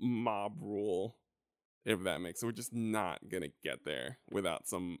mob rule, if that makes sense. We're just not gonna get there without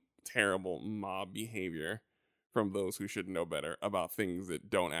some terrible mob behavior from those who should know better about things that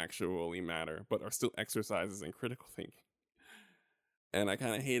don't actually matter, but are still exercises in critical thinking. And I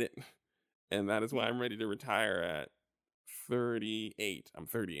kind of hate it. And that is why I'm ready to retire at 38. I'm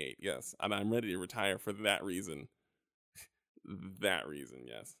 38, yes. And I'm ready to retire for that reason. That reason,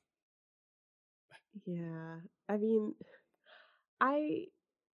 yes. Yeah. I mean, I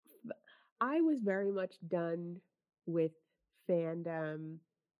was very much done with fandom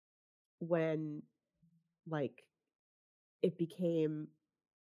when like it became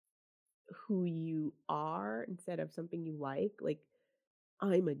who you are instead of something you like. Like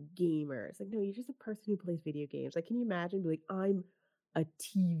I'm a gamer. It's like, no, you're just a person who plays video games. Like, can you imagine? Be like, I'm a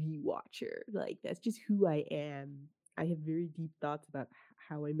TV watcher. Like, that's just who I am. I have very deep thoughts about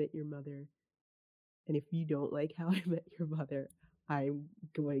How I Met Your Mother. And if you don't like How I Met Your Mother, I'm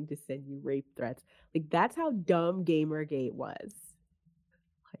going to send you rape threats. Like, that's how dumb Gamergate was.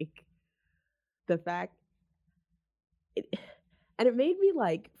 Like, the fact. And it made me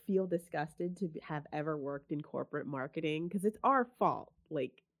like feel disgusted to have ever worked in corporate marketing because it's our fault.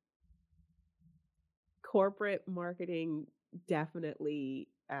 Like corporate marketing definitely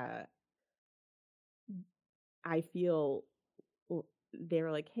I feel they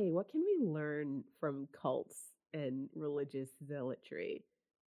were like, hey, what can we learn from cults and religious zealotry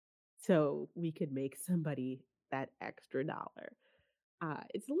so we could make somebody that extra dollar?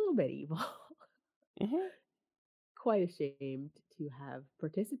 It's a little bit evil. Mm-hmm. Quite ashamed to have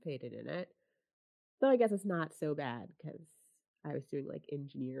participated in it. Though I guess it's not so bad because I was doing like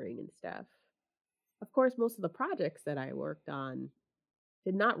engineering and stuff. Of course, most of the projects that I worked on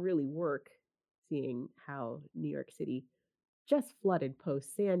did not really work, seeing how New York City just flooded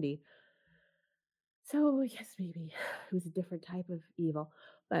post Sandy. So, yes, maybe it was a different type of evil.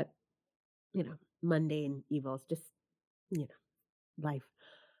 But, mundane evil is just, life.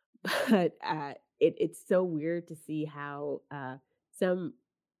 But it's so weird to see how some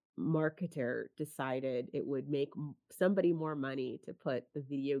marketer decided it would make somebody more money to put the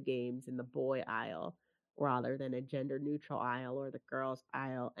video games in the boy aisle rather than a gender neutral aisle or the girls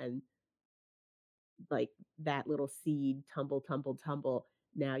aisle, and like that little seed tumble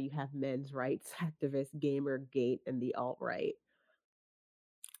now you have men's rights activists, Gamergate, and the alt-right.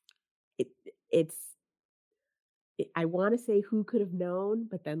 It it's I want to say who could have known,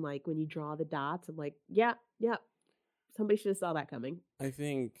 but then like when you draw the dots, I'm like, yeah, somebody should have saw that coming. I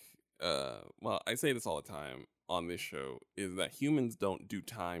think, well, I say this all the time on this show, is that humans don't do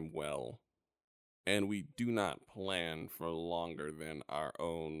time well, and we do not plan for longer than our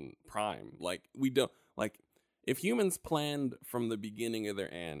own prime. Like, we don't, like, if humans planned from the beginning of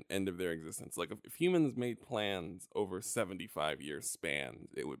their end of their existence, like if humans made plans over 75 year spans,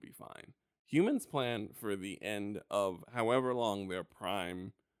 it would be fine. Humans plan for the end of however long their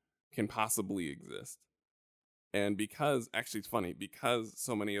prime can possibly exist. And because, actually it's funny, because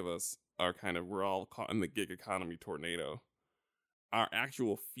so many of us are we're all caught in the gig economy tornado, our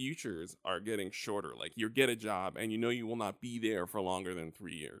actual futures are getting shorter. Like, you get a job and you will not be there for longer than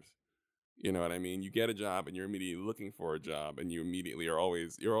 3 years. You know what I mean? You get a job and you're immediately looking for a job, and you immediately you're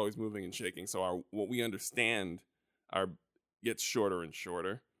always moving and shaking. So what we understand gets shorter and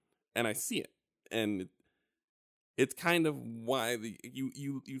shorter. And I see it. And it's kind of why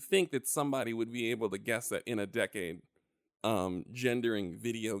you think that somebody would be able to guess that in a decade, gendering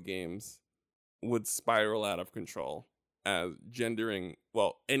video games would spiral out of control. As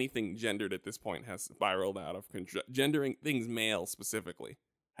anything gendered at this point has spiraled out of control. Gendering things male specifically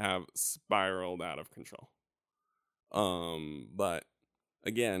have spiraled out of control. But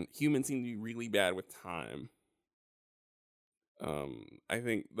again, humans seem to be really bad with time. I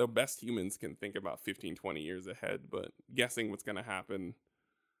think the best humans can think about 15, 20 years ahead, but guessing what's going to happen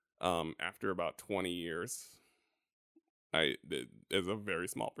after about 20 years, there's a very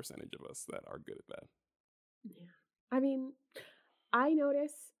small percentage of us that are good at that. Yeah. I mean, I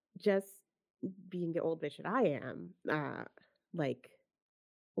notice, just being the old bitch that I am, like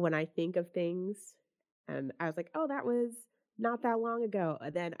when I think of things and I was like, oh, that was not that long ago.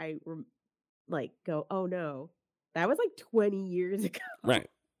 And then I go, oh no, that was like 20 years ago. Right.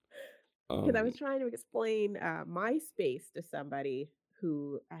 Because I was trying to explain MySpace to somebody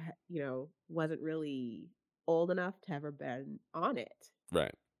who, wasn't really old enough to ever been on it.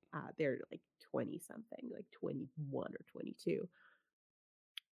 Right. They're like 20 something, like 21 or 22.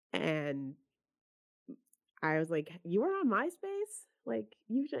 And I was like, you were on MySpace? Like,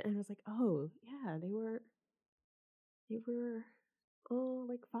 you should. And I was like, oh yeah, they were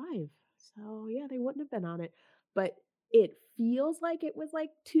like 5. So yeah, they wouldn't have been on it. But it feels like it was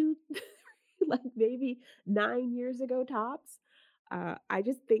like 2, like maybe 9 years ago tops. I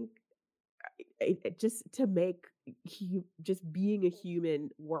just think just to make just being a human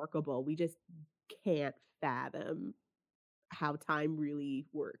workable, we just can't fathom how time really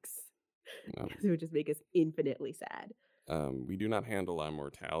works. It would just make us infinitely sad. We do not handle our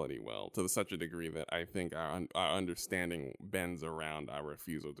mortality well, to such a degree that I think our understanding bends around our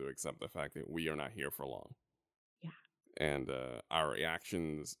refusal to accept the fact that we are not here for long. Yeah. And our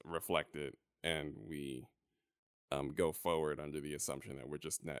reactions reflect it, and we go forward under the assumption that we're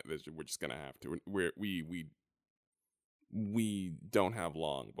just gonna have to. We don't have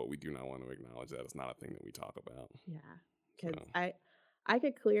long, but we do not want to acknowledge that it's not a thing that we talk about. Yeah, because I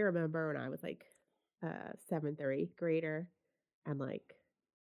could clearly remember when I was like 7th or 8th grader, and like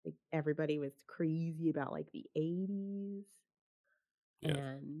everybody was crazy about like the 80s,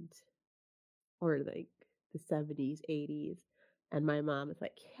 or like the 70s, 80s, and my mom was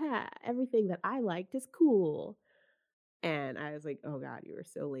like, yeah, everything that I liked is cool. And I was like, oh God, you were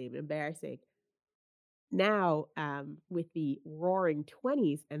so lame and embarrassing. Now, with the roaring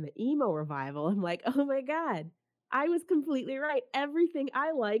 20s and the emo revival, I'm like, oh my God, I was completely right. Everything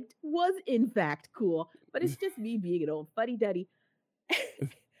I liked was in fact cool, but it's just me being an old fuddy-duddy.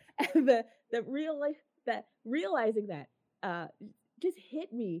 And realizing that just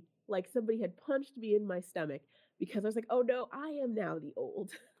hit me like somebody had punched me in my stomach, because I was like, oh no, I am now the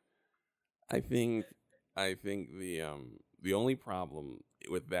old. I think the only problem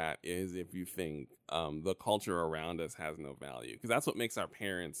with that is if you think the culture around us has no value, because that's what makes our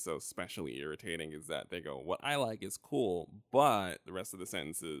parents so especially irritating, is that they go, what I like is cool, but the rest of the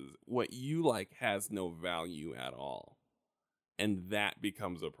sentence is, what you like has no value at all. And that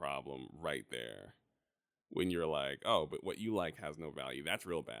becomes a problem right there, when you're like, oh, but what you like has no value. That's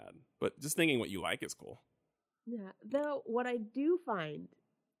real bad. But just thinking what you like is cool. Yeah, though what I do find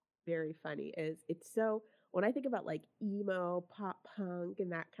very funny is when I think about like emo, pop punk,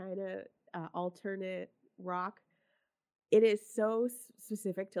 and that kind of alternate rock, it is so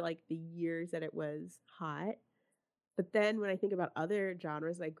specific to like the years that it was hot. But then when I think about other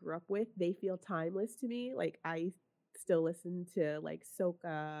genres I grew up with, they feel timeless to me. Like, I still listen to like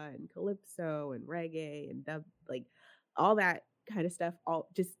soca and calypso and reggae and dub, like all that kind of stuff all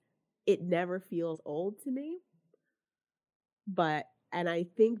just it never feels old to me. And I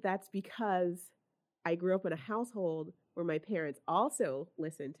think that's because I grew up in a household where my parents also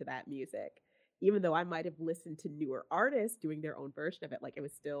listened to that music, even though I might have listened to newer artists doing their own version of it. Like it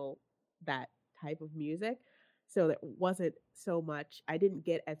was still that type of music. So that wasn't so much, I didn't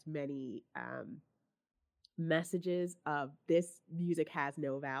get as many messages of this music has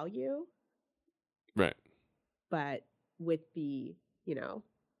no value. Right. But with the,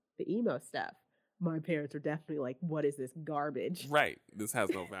 the emo stuff, my parents are definitely like, what is this garbage? Right. This has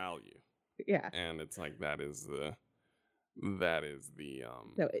no value. Yeah. And it's like that is the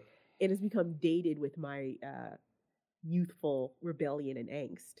So it has become dated with my youthful rebellion and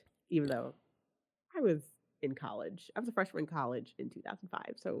angst, even though I was in college. I was a freshman in college in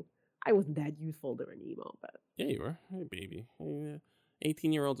 2005, so I wasn't that youthful during emo. But yeah, you were. Hey, baby.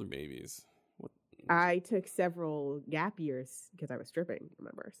 18-year-olds are babies. What? I took several gap years because I was stripping,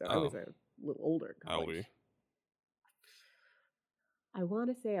 remember? So I was a little older in college. How old were you? I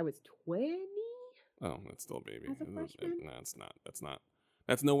want to say I was 20. Oh, that's still a baby. As a freshman? No, it's not.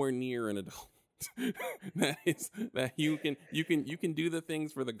 That's nowhere near an adult. that you can do the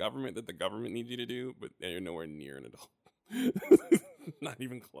things for the government that the government needs you to do, but you're nowhere near an adult. Not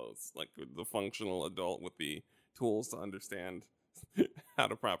even close. Like the functional adult with the tools to understand how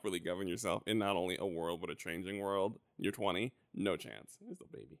to properly govern yourself in not only a world but a changing world. You're 20, no chance. You're still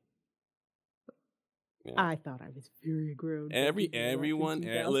a baby. Yeah. I thought I was very grown. Everyone,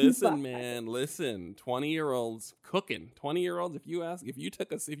 listen, man, listen. 20-year-olds cooking. 20-year-olds. If you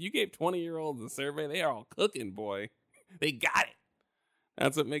gave 20-year-olds a survey, they are all cooking, boy. They got it.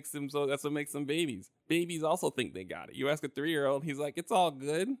 That's what makes them babies. Babies also think they got it. You ask a 3-year-old, he's like, "It's all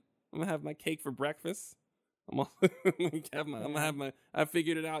good. I'm gonna have my cake for breakfast. I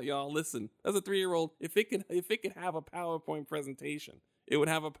figured it out, y'all. Listen, as a 3-year-old, if it could have a PowerPoint presentation, it would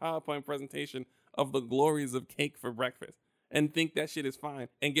have a PowerPoint presentation of the glories of cake for breakfast and think that shit is fine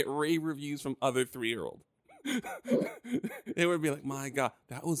and get rave reviews from other 3-year-olds. It would be like, my God,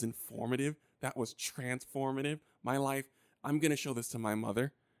 that was informative. That was transformative. My life, I'm going to show this to my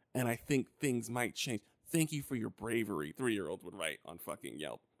mother and I think things might change. Thank you for your bravery. 3-year-olds would write on fucking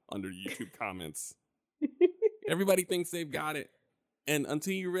Yelp under YouTube comments. Everybody thinks they've got it. And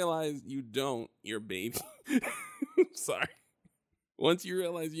until you realize you don't, you're a baby. Sorry. Once you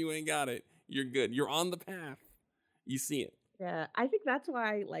realize you ain't got it, you're good. You're on the path. You see it. Yeah, I think that's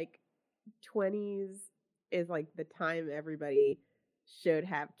why, 20s is, the time everybody should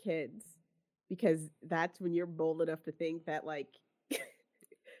have kids. Because that's when you're bold enough to think that,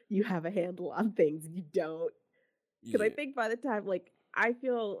 you have a handle on things. You don't. Because I think by the time, I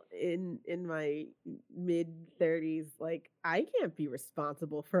feel in my mid-30s, I can't be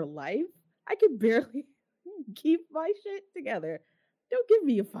responsible for life. I can barely keep my shit together. Don't give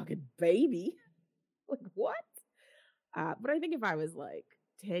me a fucking baby. What? But I think if I was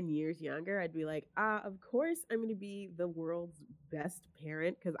 10 years younger, I'd be like, of course I'm going to be the world's best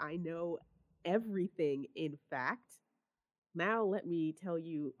parent because I know everything in fact. Now let me tell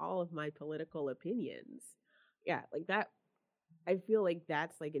you all of my political opinions. Yeah, that. I feel like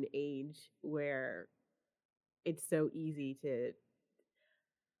that's an age where it's so easy to.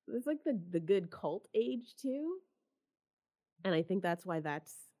 It's the good cult age too. And I think that's why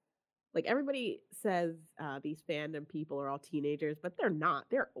that's everybody says these fandom people are all teenagers, but they're not.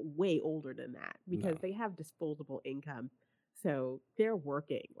 They're way older than that because they have disposable income. So they're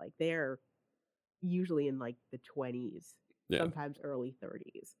working. They're usually in the 20s, sometimes early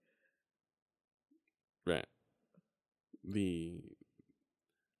 30s. Right. The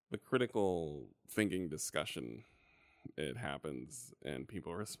critical thinking discussion, it happens and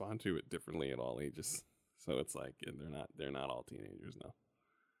people respond to it differently at all ages. So it's they're not all teenagers now.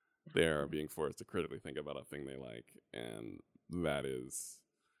 They are being forced to critically think about a thing they like, and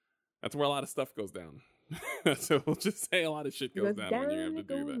that's where a lot of stuff goes down. So we'll just say a lot of shit goes down when you have to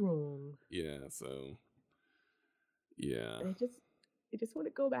do that. Wrong. Yeah. So yeah. I just want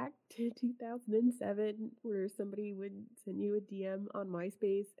to go back to 2007 where somebody would send you a DM on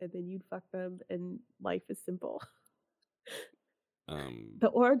MySpace and then you'd fuck them and life is simple. The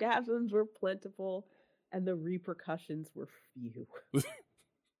orgasms were plentiful and the repercussions were few.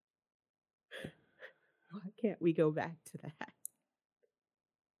 Why can't we go back to that?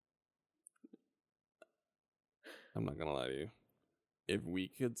 I'm not gonna lie to you. If we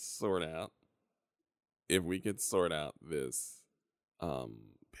could sort out this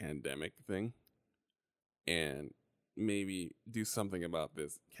pandemic thing and maybe do something about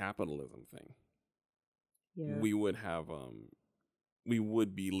this capitalism thing, we would have we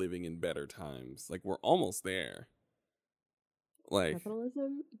would be living in better times. We're almost there. Like,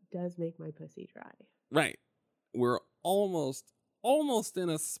 capitalism does make my pussy dry. right. We're almost in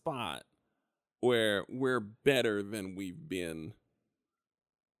a spot where we're better than we've been.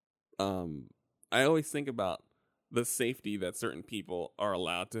 I always think about the safety that certain people are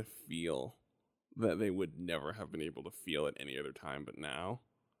allowed to feel that they would never have been able to feel at any other time but now.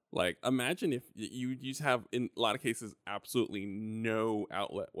 Like, imagine if you just have, in a lot of cases, absolutely no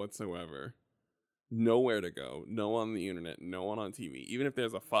outlet whatsoever. Nowhere to go. No one on the internet. No one on TV. Even if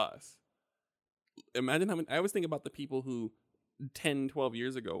there's a fuss. Imagine how many, I always think about the people who 10, 12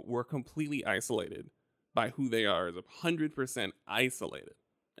 years ago were completely isolated by who they are as 100% isolated.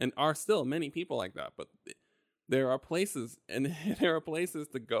 And are still many people like that. But there are places, and there are places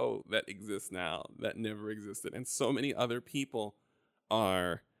to go that exist now that never existed. And so many other people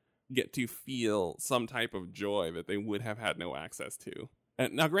get to feel some type of joy that they would have had no access to.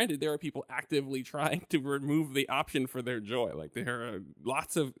 And now, granted, there are people actively trying to remove the option for their joy. Like, there are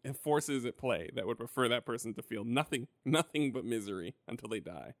lots of forces at play that would prefer that person to feel nothing but misery until they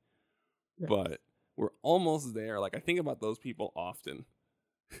die. Yes. But we're almost there. Like, I think about those people often.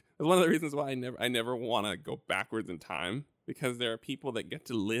 It's one of the reasons why I never want to go backwards in time, because there are people that get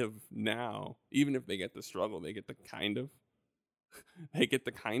to live now, even if they get to struggle, they get to kind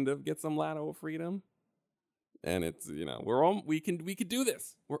of get some ladder of freedom. And it's, you know, we can do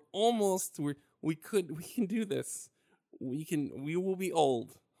this. We can do this. We will be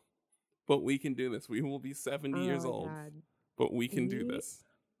old, but we can do this. We will be 70 years old, God. but we can do this.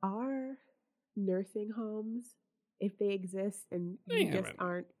 Our nursing homes, if they exist and They just haven't.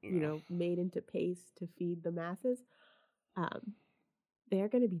 aren't, No. made into paste to feed the masses, they're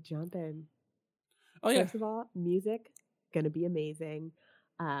going to be jumping. Oh yeah. First of all, music, going to be amazing.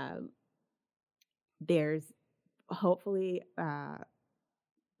 There's hopefully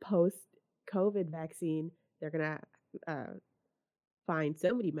post-COVID vaccine, they're going to find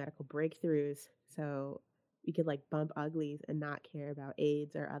so many medical breakthroughs so we could like bump uglies and not care about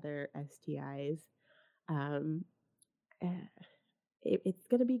AIDS or other STIs. It's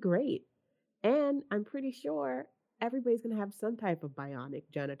going to be great. And I'm pretty sure everybody's going to have some type of bionic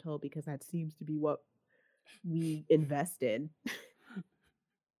genital, because that seems to be what we invest in.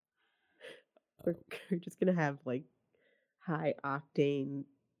 We're just going to have like high octane,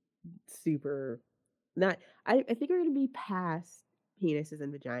 super, not, I think we're going to be past penises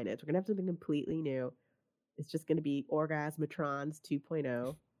and vaginas. We're going to have something completely new. It's just going to be Orgasmatrons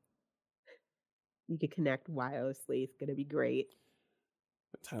 2.0. You could connect wirelessly. It's going to be great.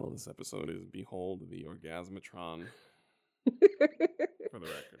 The title of this episode is Behold the Orgasmatron. For the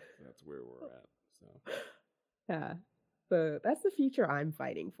record, that's where we're at. So Yeah. So that's the future I'm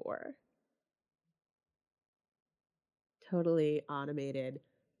fighting for. Totally automated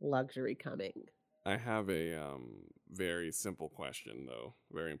luxury coming. I have a very simple question, though.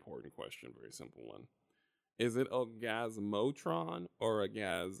 Very important question. Very simple one. Is it Orgasmotron or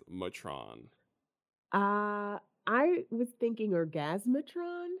Orgasmatron? I was thinking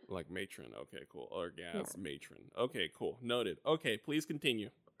Orgasmatron. Like matron. Okay, cool. Orgasmatron. Okay, cool. Noted. Okay, please continue.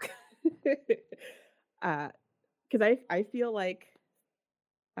 Because I feel like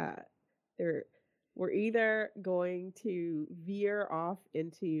we're either going to veer off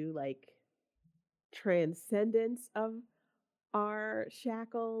into like transcendence of our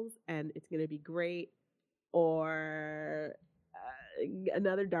shackles and it's going to be great, or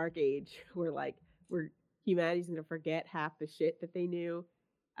another dark age where humanity's going to forget half the shit that they knew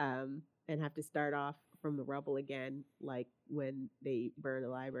and have to start off from the rubble again, like when they burned the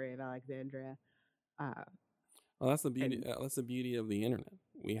Library of Alexandria. Well, that's the beauty. That's the beauty of the internet.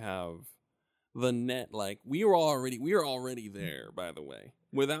 We have the net. Like we are already there. By the way,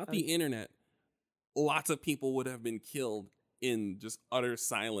 without the internet, lots of people would have been killed in just utter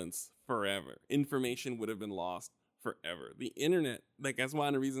silence forever. Information would have been lost forever. The internet, like, that's one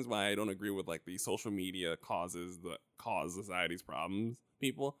of the reasons why I don't agree with like the social media cause society's problems,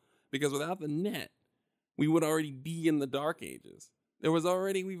 people. Because without the net, we would already be in the dark ages. We've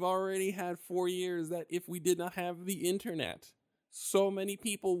already had 4 years that if we did not have the internet, so many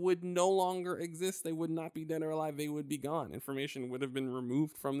people would no longer exist. They would not be dead or alive. They would be gone. Information would have been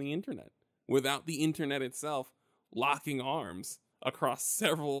removed from the internet. Without the internet itself locking arms across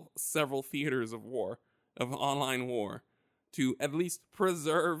several theaters of war, of online war, to at least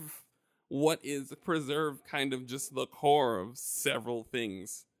preserve kind of just the core of several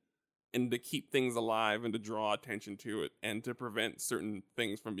things, and to keep things alive and to draw attention to it and to prevent certain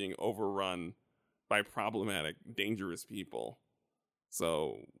things from being overrun by problematic, dangerous people.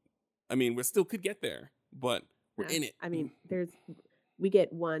 So, I mean, we still could get there, but we're in it. I mean, we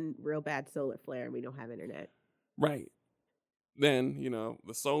get one real bad solar flare and we don't have internet. Right. then, you know,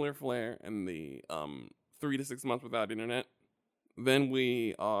 the solar flare and the 3 to 6 months without internet, then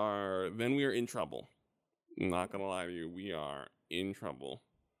we are in trouble. I'm not gonna lie to you, we are in trouble.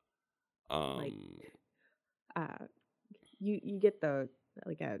 Like, you get the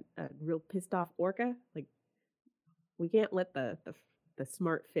like a real pissed off orca. Like, we can't let the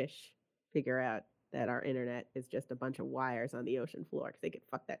smart fish figure out that our internet is just a bunch of wires on the ocean floor, because they could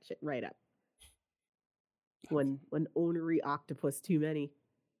fuck that shit right up. One ornery octopus too many.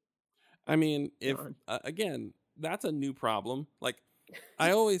 I mean, if again, that's a new problem. Like,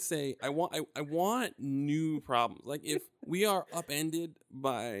 I always say, I want new problems. Like, if we are upended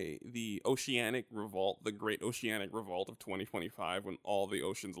by the oceanic revolt, the great oceanic revolt of 2025, when all the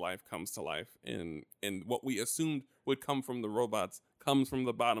ocean's life comes to life, and what we assumed would come from the robots comes from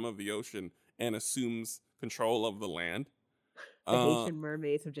the bottom of the ocean and assumes control of the land. The Haitian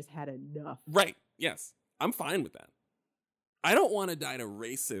mermaids have just had enough. Right. Yes. I'm fine with that. I don't want to die to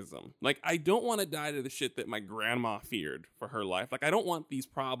racism. Like, I don't want to die to the shit that my grandma feared for her life. Like, I don't want these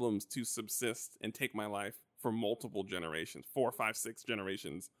problems to subsist and take my life for multiple generations, 4, 5, 6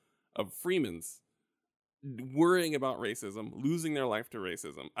 generations of Freemans worrying about racism, losing their life to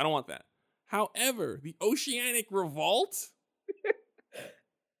racism. I don't want that. However, the oceanic revolt?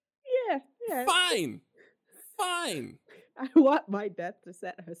 Yeah. Fine. I want my death to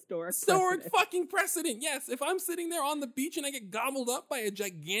set a historic fucking precedent. Yes, if I'm sitting there on the beach and I get gobbled up by a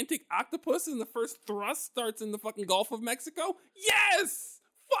gigantic octopus and the first thrust starts in the fucking Gulf of Mexico, yes!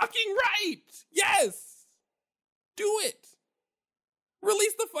 Fucking right! Yes! Do it!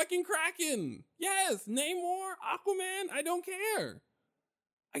 Release the fucking Kraken! Yes! Namor, Aquaman, I don't care.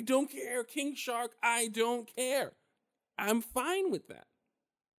 King Shark, I don't care. I'm fine with that.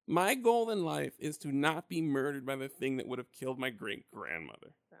 My goal in life is to not be murdered by the thing that would have killed my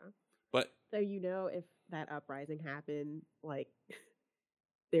great-grandmother. But so, you know, if that uprising happened, like,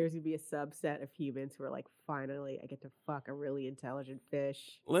 there's going to be a subset of humans who are like, finally, I get to fuck a really intelligent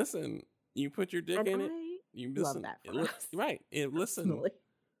fish. Listen, you put your dick in it. You love that for us. Right.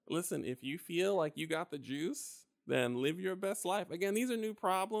 Listen, if you feel like you got the juice, then live your best life. Again, these are new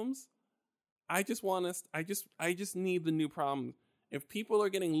problems. I just need the new problems. If people are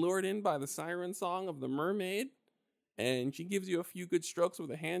getting lured in by the siren song of the mermaid, and she gives you a few good strokes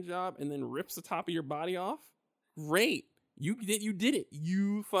with a hand job and then rips the top of your body off, great. You did it.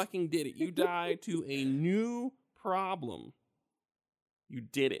 You fucking did it. You died to a new problem. You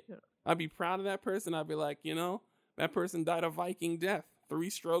did it. I'd be proud of that person. I'd be like, you know, that person died a Viking death. 3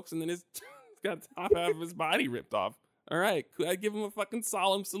 strokes and then he's got the top half of his body ripped off. All right. I'd give him a fucking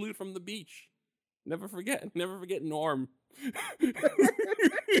solemn salute from the beach. Never forget Norm.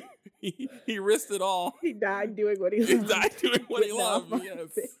 he risked it all. He died doing what he loved.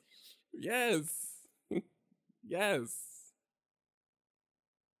 Yes,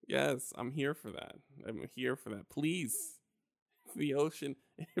 I'm here for that. Please,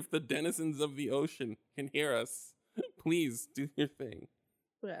 if the denizens of the ocean can hear us, please do your thing.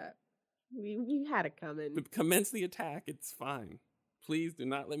 Yeah, you had it coming. But commence the attack. It's fine. Please do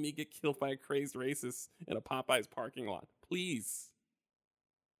not let me get killed by a crazed racist in a Popeyes parking lot. Please.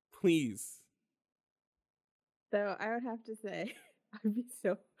 So I would have to say,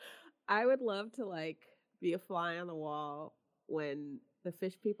 I would love to like be a fly on the wall when the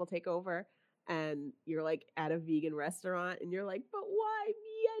fish people take over and you're like at a vegan restaurant and you're like, but why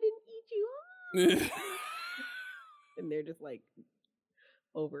me? I didn't eat you. And they're just like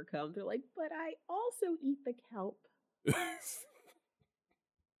overcome. They're like, but I also eat the kelp.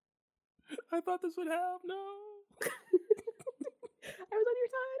 I thought this would help. No. I was on your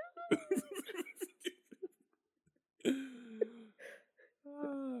side.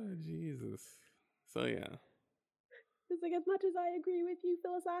 Oh, Jesus. So, yeah. It's like, as much as I agree with you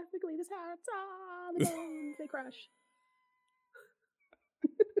philosophically, this hurts. The bones, they crush.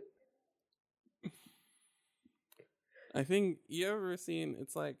 I think you ever seen,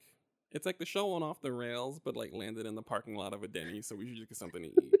 it's like the show went off the rails, but like landed in the parking lot of a Denny's, so we should just get something to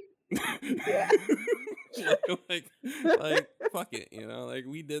eat. Yeah. like fuck it, you know, like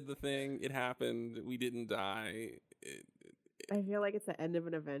we did the thing, it happened, we didn't die. I feel like it's the end of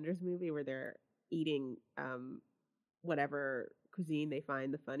an Avengers movie where they're eating whatever cuisine they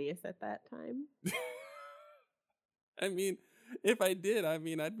find the funniest at that time. I mean, if I did,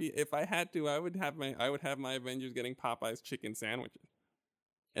 if I had to, I would have my Avengers getting Popeye's chicken sandwiches.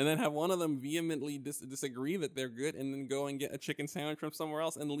 And then have one of them vehemently disagree that they're good, and then go and get a chicken sandwich from somewhere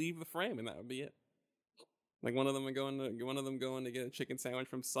else and leave the frame, and that would be it. Like one of them going to get a chicken sandwich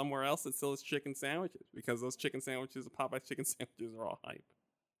from somewhere else that sells chicken sandwiches, because those chicken sandwiches, Popeye's chicken sandwiches, are all hype.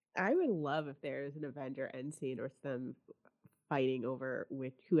 I would love if there is an Avenger end scene with them fighting over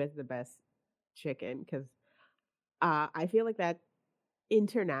who has the best chicken, because I feel like that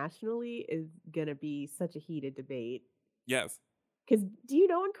internationally is gonna be such a heated debate. Yes. Because do you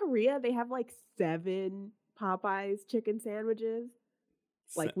know in Korea they have like 7 Popeyes chicken sandwiches?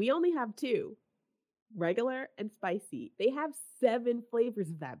 Like we only have 2, regular and spicy. They have 7 flavors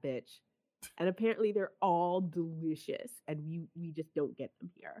of that bitch, and apparently they're all delicious, and we just don't get them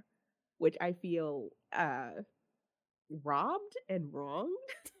here, which I feel robbed and wronged.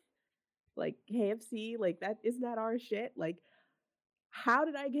 Like KFC, like that isn't that our shit? Like, how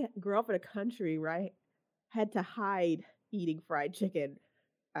did I grow up in a country where I had to hide eating fried chicken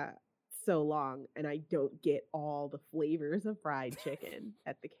so long, and I don't get all the flavors of fried chicken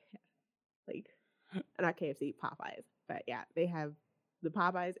at the like not KFC, Popeyes. But yeah, they have the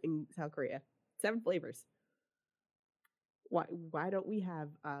Popeyes in South Korea. 7 flavors. Why don't we have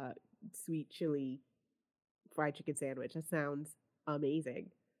sweet chili fried chicken sandwich? That sounds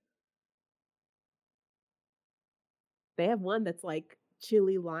amazing. They have one that's like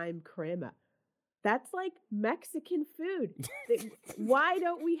chili lime crema. That's like Mexican food. Why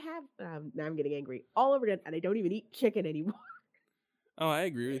don't we have? Now I'm getting angry all over again, and I don't even eat chicken anymore. Oh, I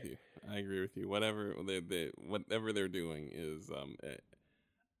agree with you. I agree with you. Whatever whatever they're doing is,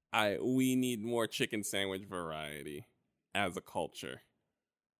 we need more chicken sandwich variety as a culture.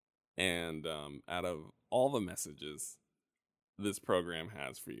 And out of all the messages this program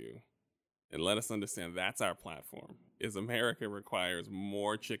has for you, and let us understand that's our platform, is America requires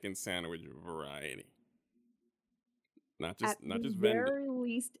more chicken sandwich variety. Not just very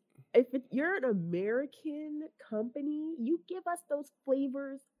least, if you're an American company, you give us those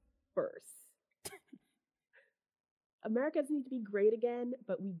flavors first. America doesn't need to be great again,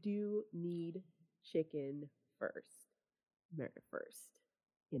 but we do need chicken first. America first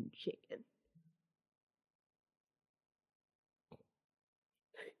in chicken.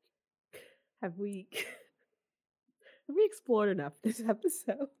 Have we explored enough this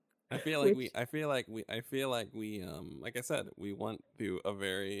episode? I feel like we like I said, we went through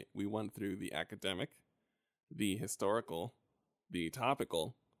the academic, the historical, the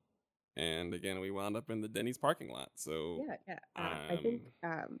topical, and again we wound up in the Denny's parking lot. So yeah. I think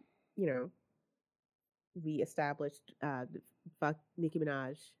we established fuck Nicki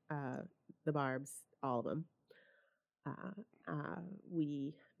Minaj, the Barbs, all of them.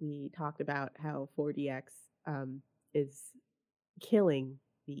 We talked about how 4DX is killing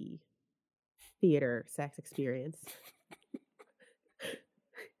the theater sex experience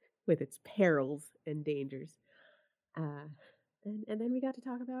with its perils and dangers. And then we got to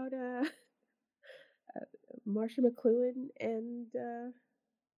talk about Marsha McLuhan and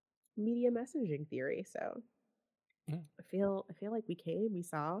media messaging theory. So I feel like we came, we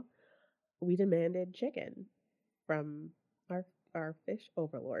saw, we demanded chicken from our fish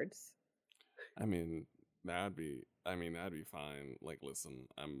overlords. That'd be fine. Like, listen,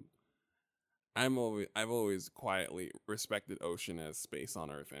 I've always quietly respected ocean as space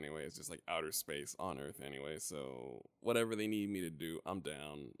on Earth anyway. It's just like outer space on Earth anyway. So whatever they need me to do, I'm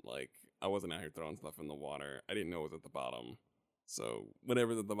down. Like, I wasn't out here throwing stuff in the water. I didn't know it was at the bottom. So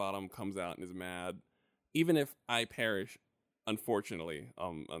whatever's at the bottom comes out and is mad. Even if I perish, unfortunately,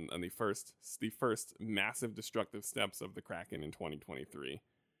 on the first massive destructive steps of the Kraken in 2023,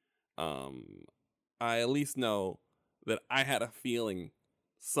 I at least know that I had a feeling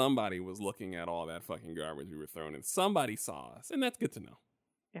somebody was looking at all that fucking garbage we were throwing in. Somebody saw us, and that's good to know.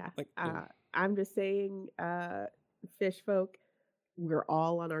 Yeah. I'm just saying, fish folk, we're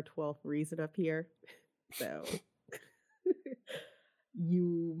all on our 12th reason up here. So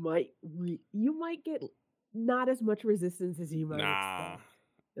you might get not as much resistance as you might expect.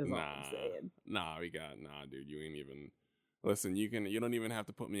 Is all I'm saying. Dude, you ain't even. Listen, you don't even have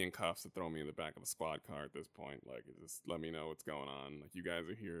to put me in cuffs to throw me in the back of the squad car at this point. Like, just let me know what's going on. Like, you guys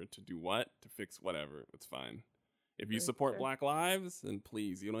are here to do what? To fix whatever. It's fine. If you support Black Lives, then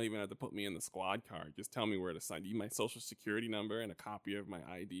please, you don't even have to put me in the squad car. Just tell me where to sign. Do you need my social security number and a copy of my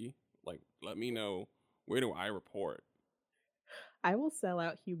ID? Like, let me know, where do I report? I will sell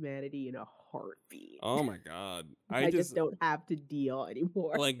out humanity in a heartbeat. Oh my God. I just don't have to deal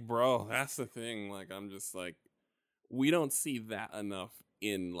anymore. Like, bro, that's the thing. Like, I'm just like, we don't see that enough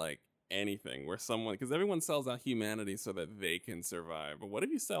in like anything where someone, because everyone sells out humanity so that they can survive. But what if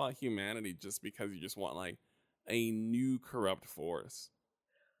you sell out humanity just because you just want like a new corrupt force?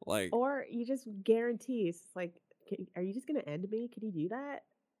 Like, or you just guarantee, it's like, are you just going to end me? Can you do that?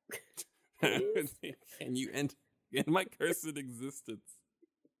 Can you end my cursed existence?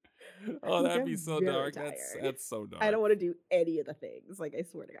 Oh, that'd be so dark. That's so dark. I don't want to do any of the things. Like, I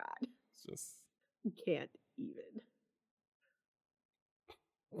swear to God. It's just, can't even.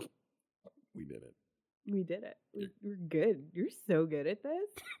 We did it. We did it. We're good. You're so good at this.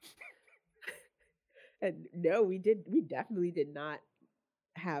 And no, we definitely did not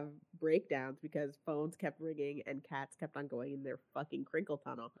have breakdowns because phones kept ringing and cats kept on going in their fucking crinkle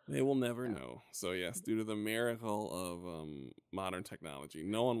tunnel. They will never know. So yes, due to the miracle of modern technology,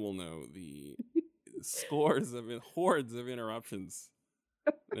 no one will know the hordes of interruptions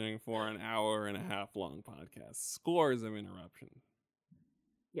for an hour and a half long podcast. Scores of interruptions.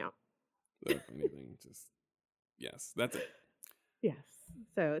 Yeah. So if anything, just yes, that's it. Yes.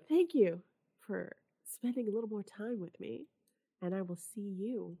 So thank you for spending a little more time with me, and I will see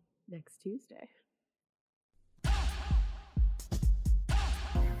you next Tuesday.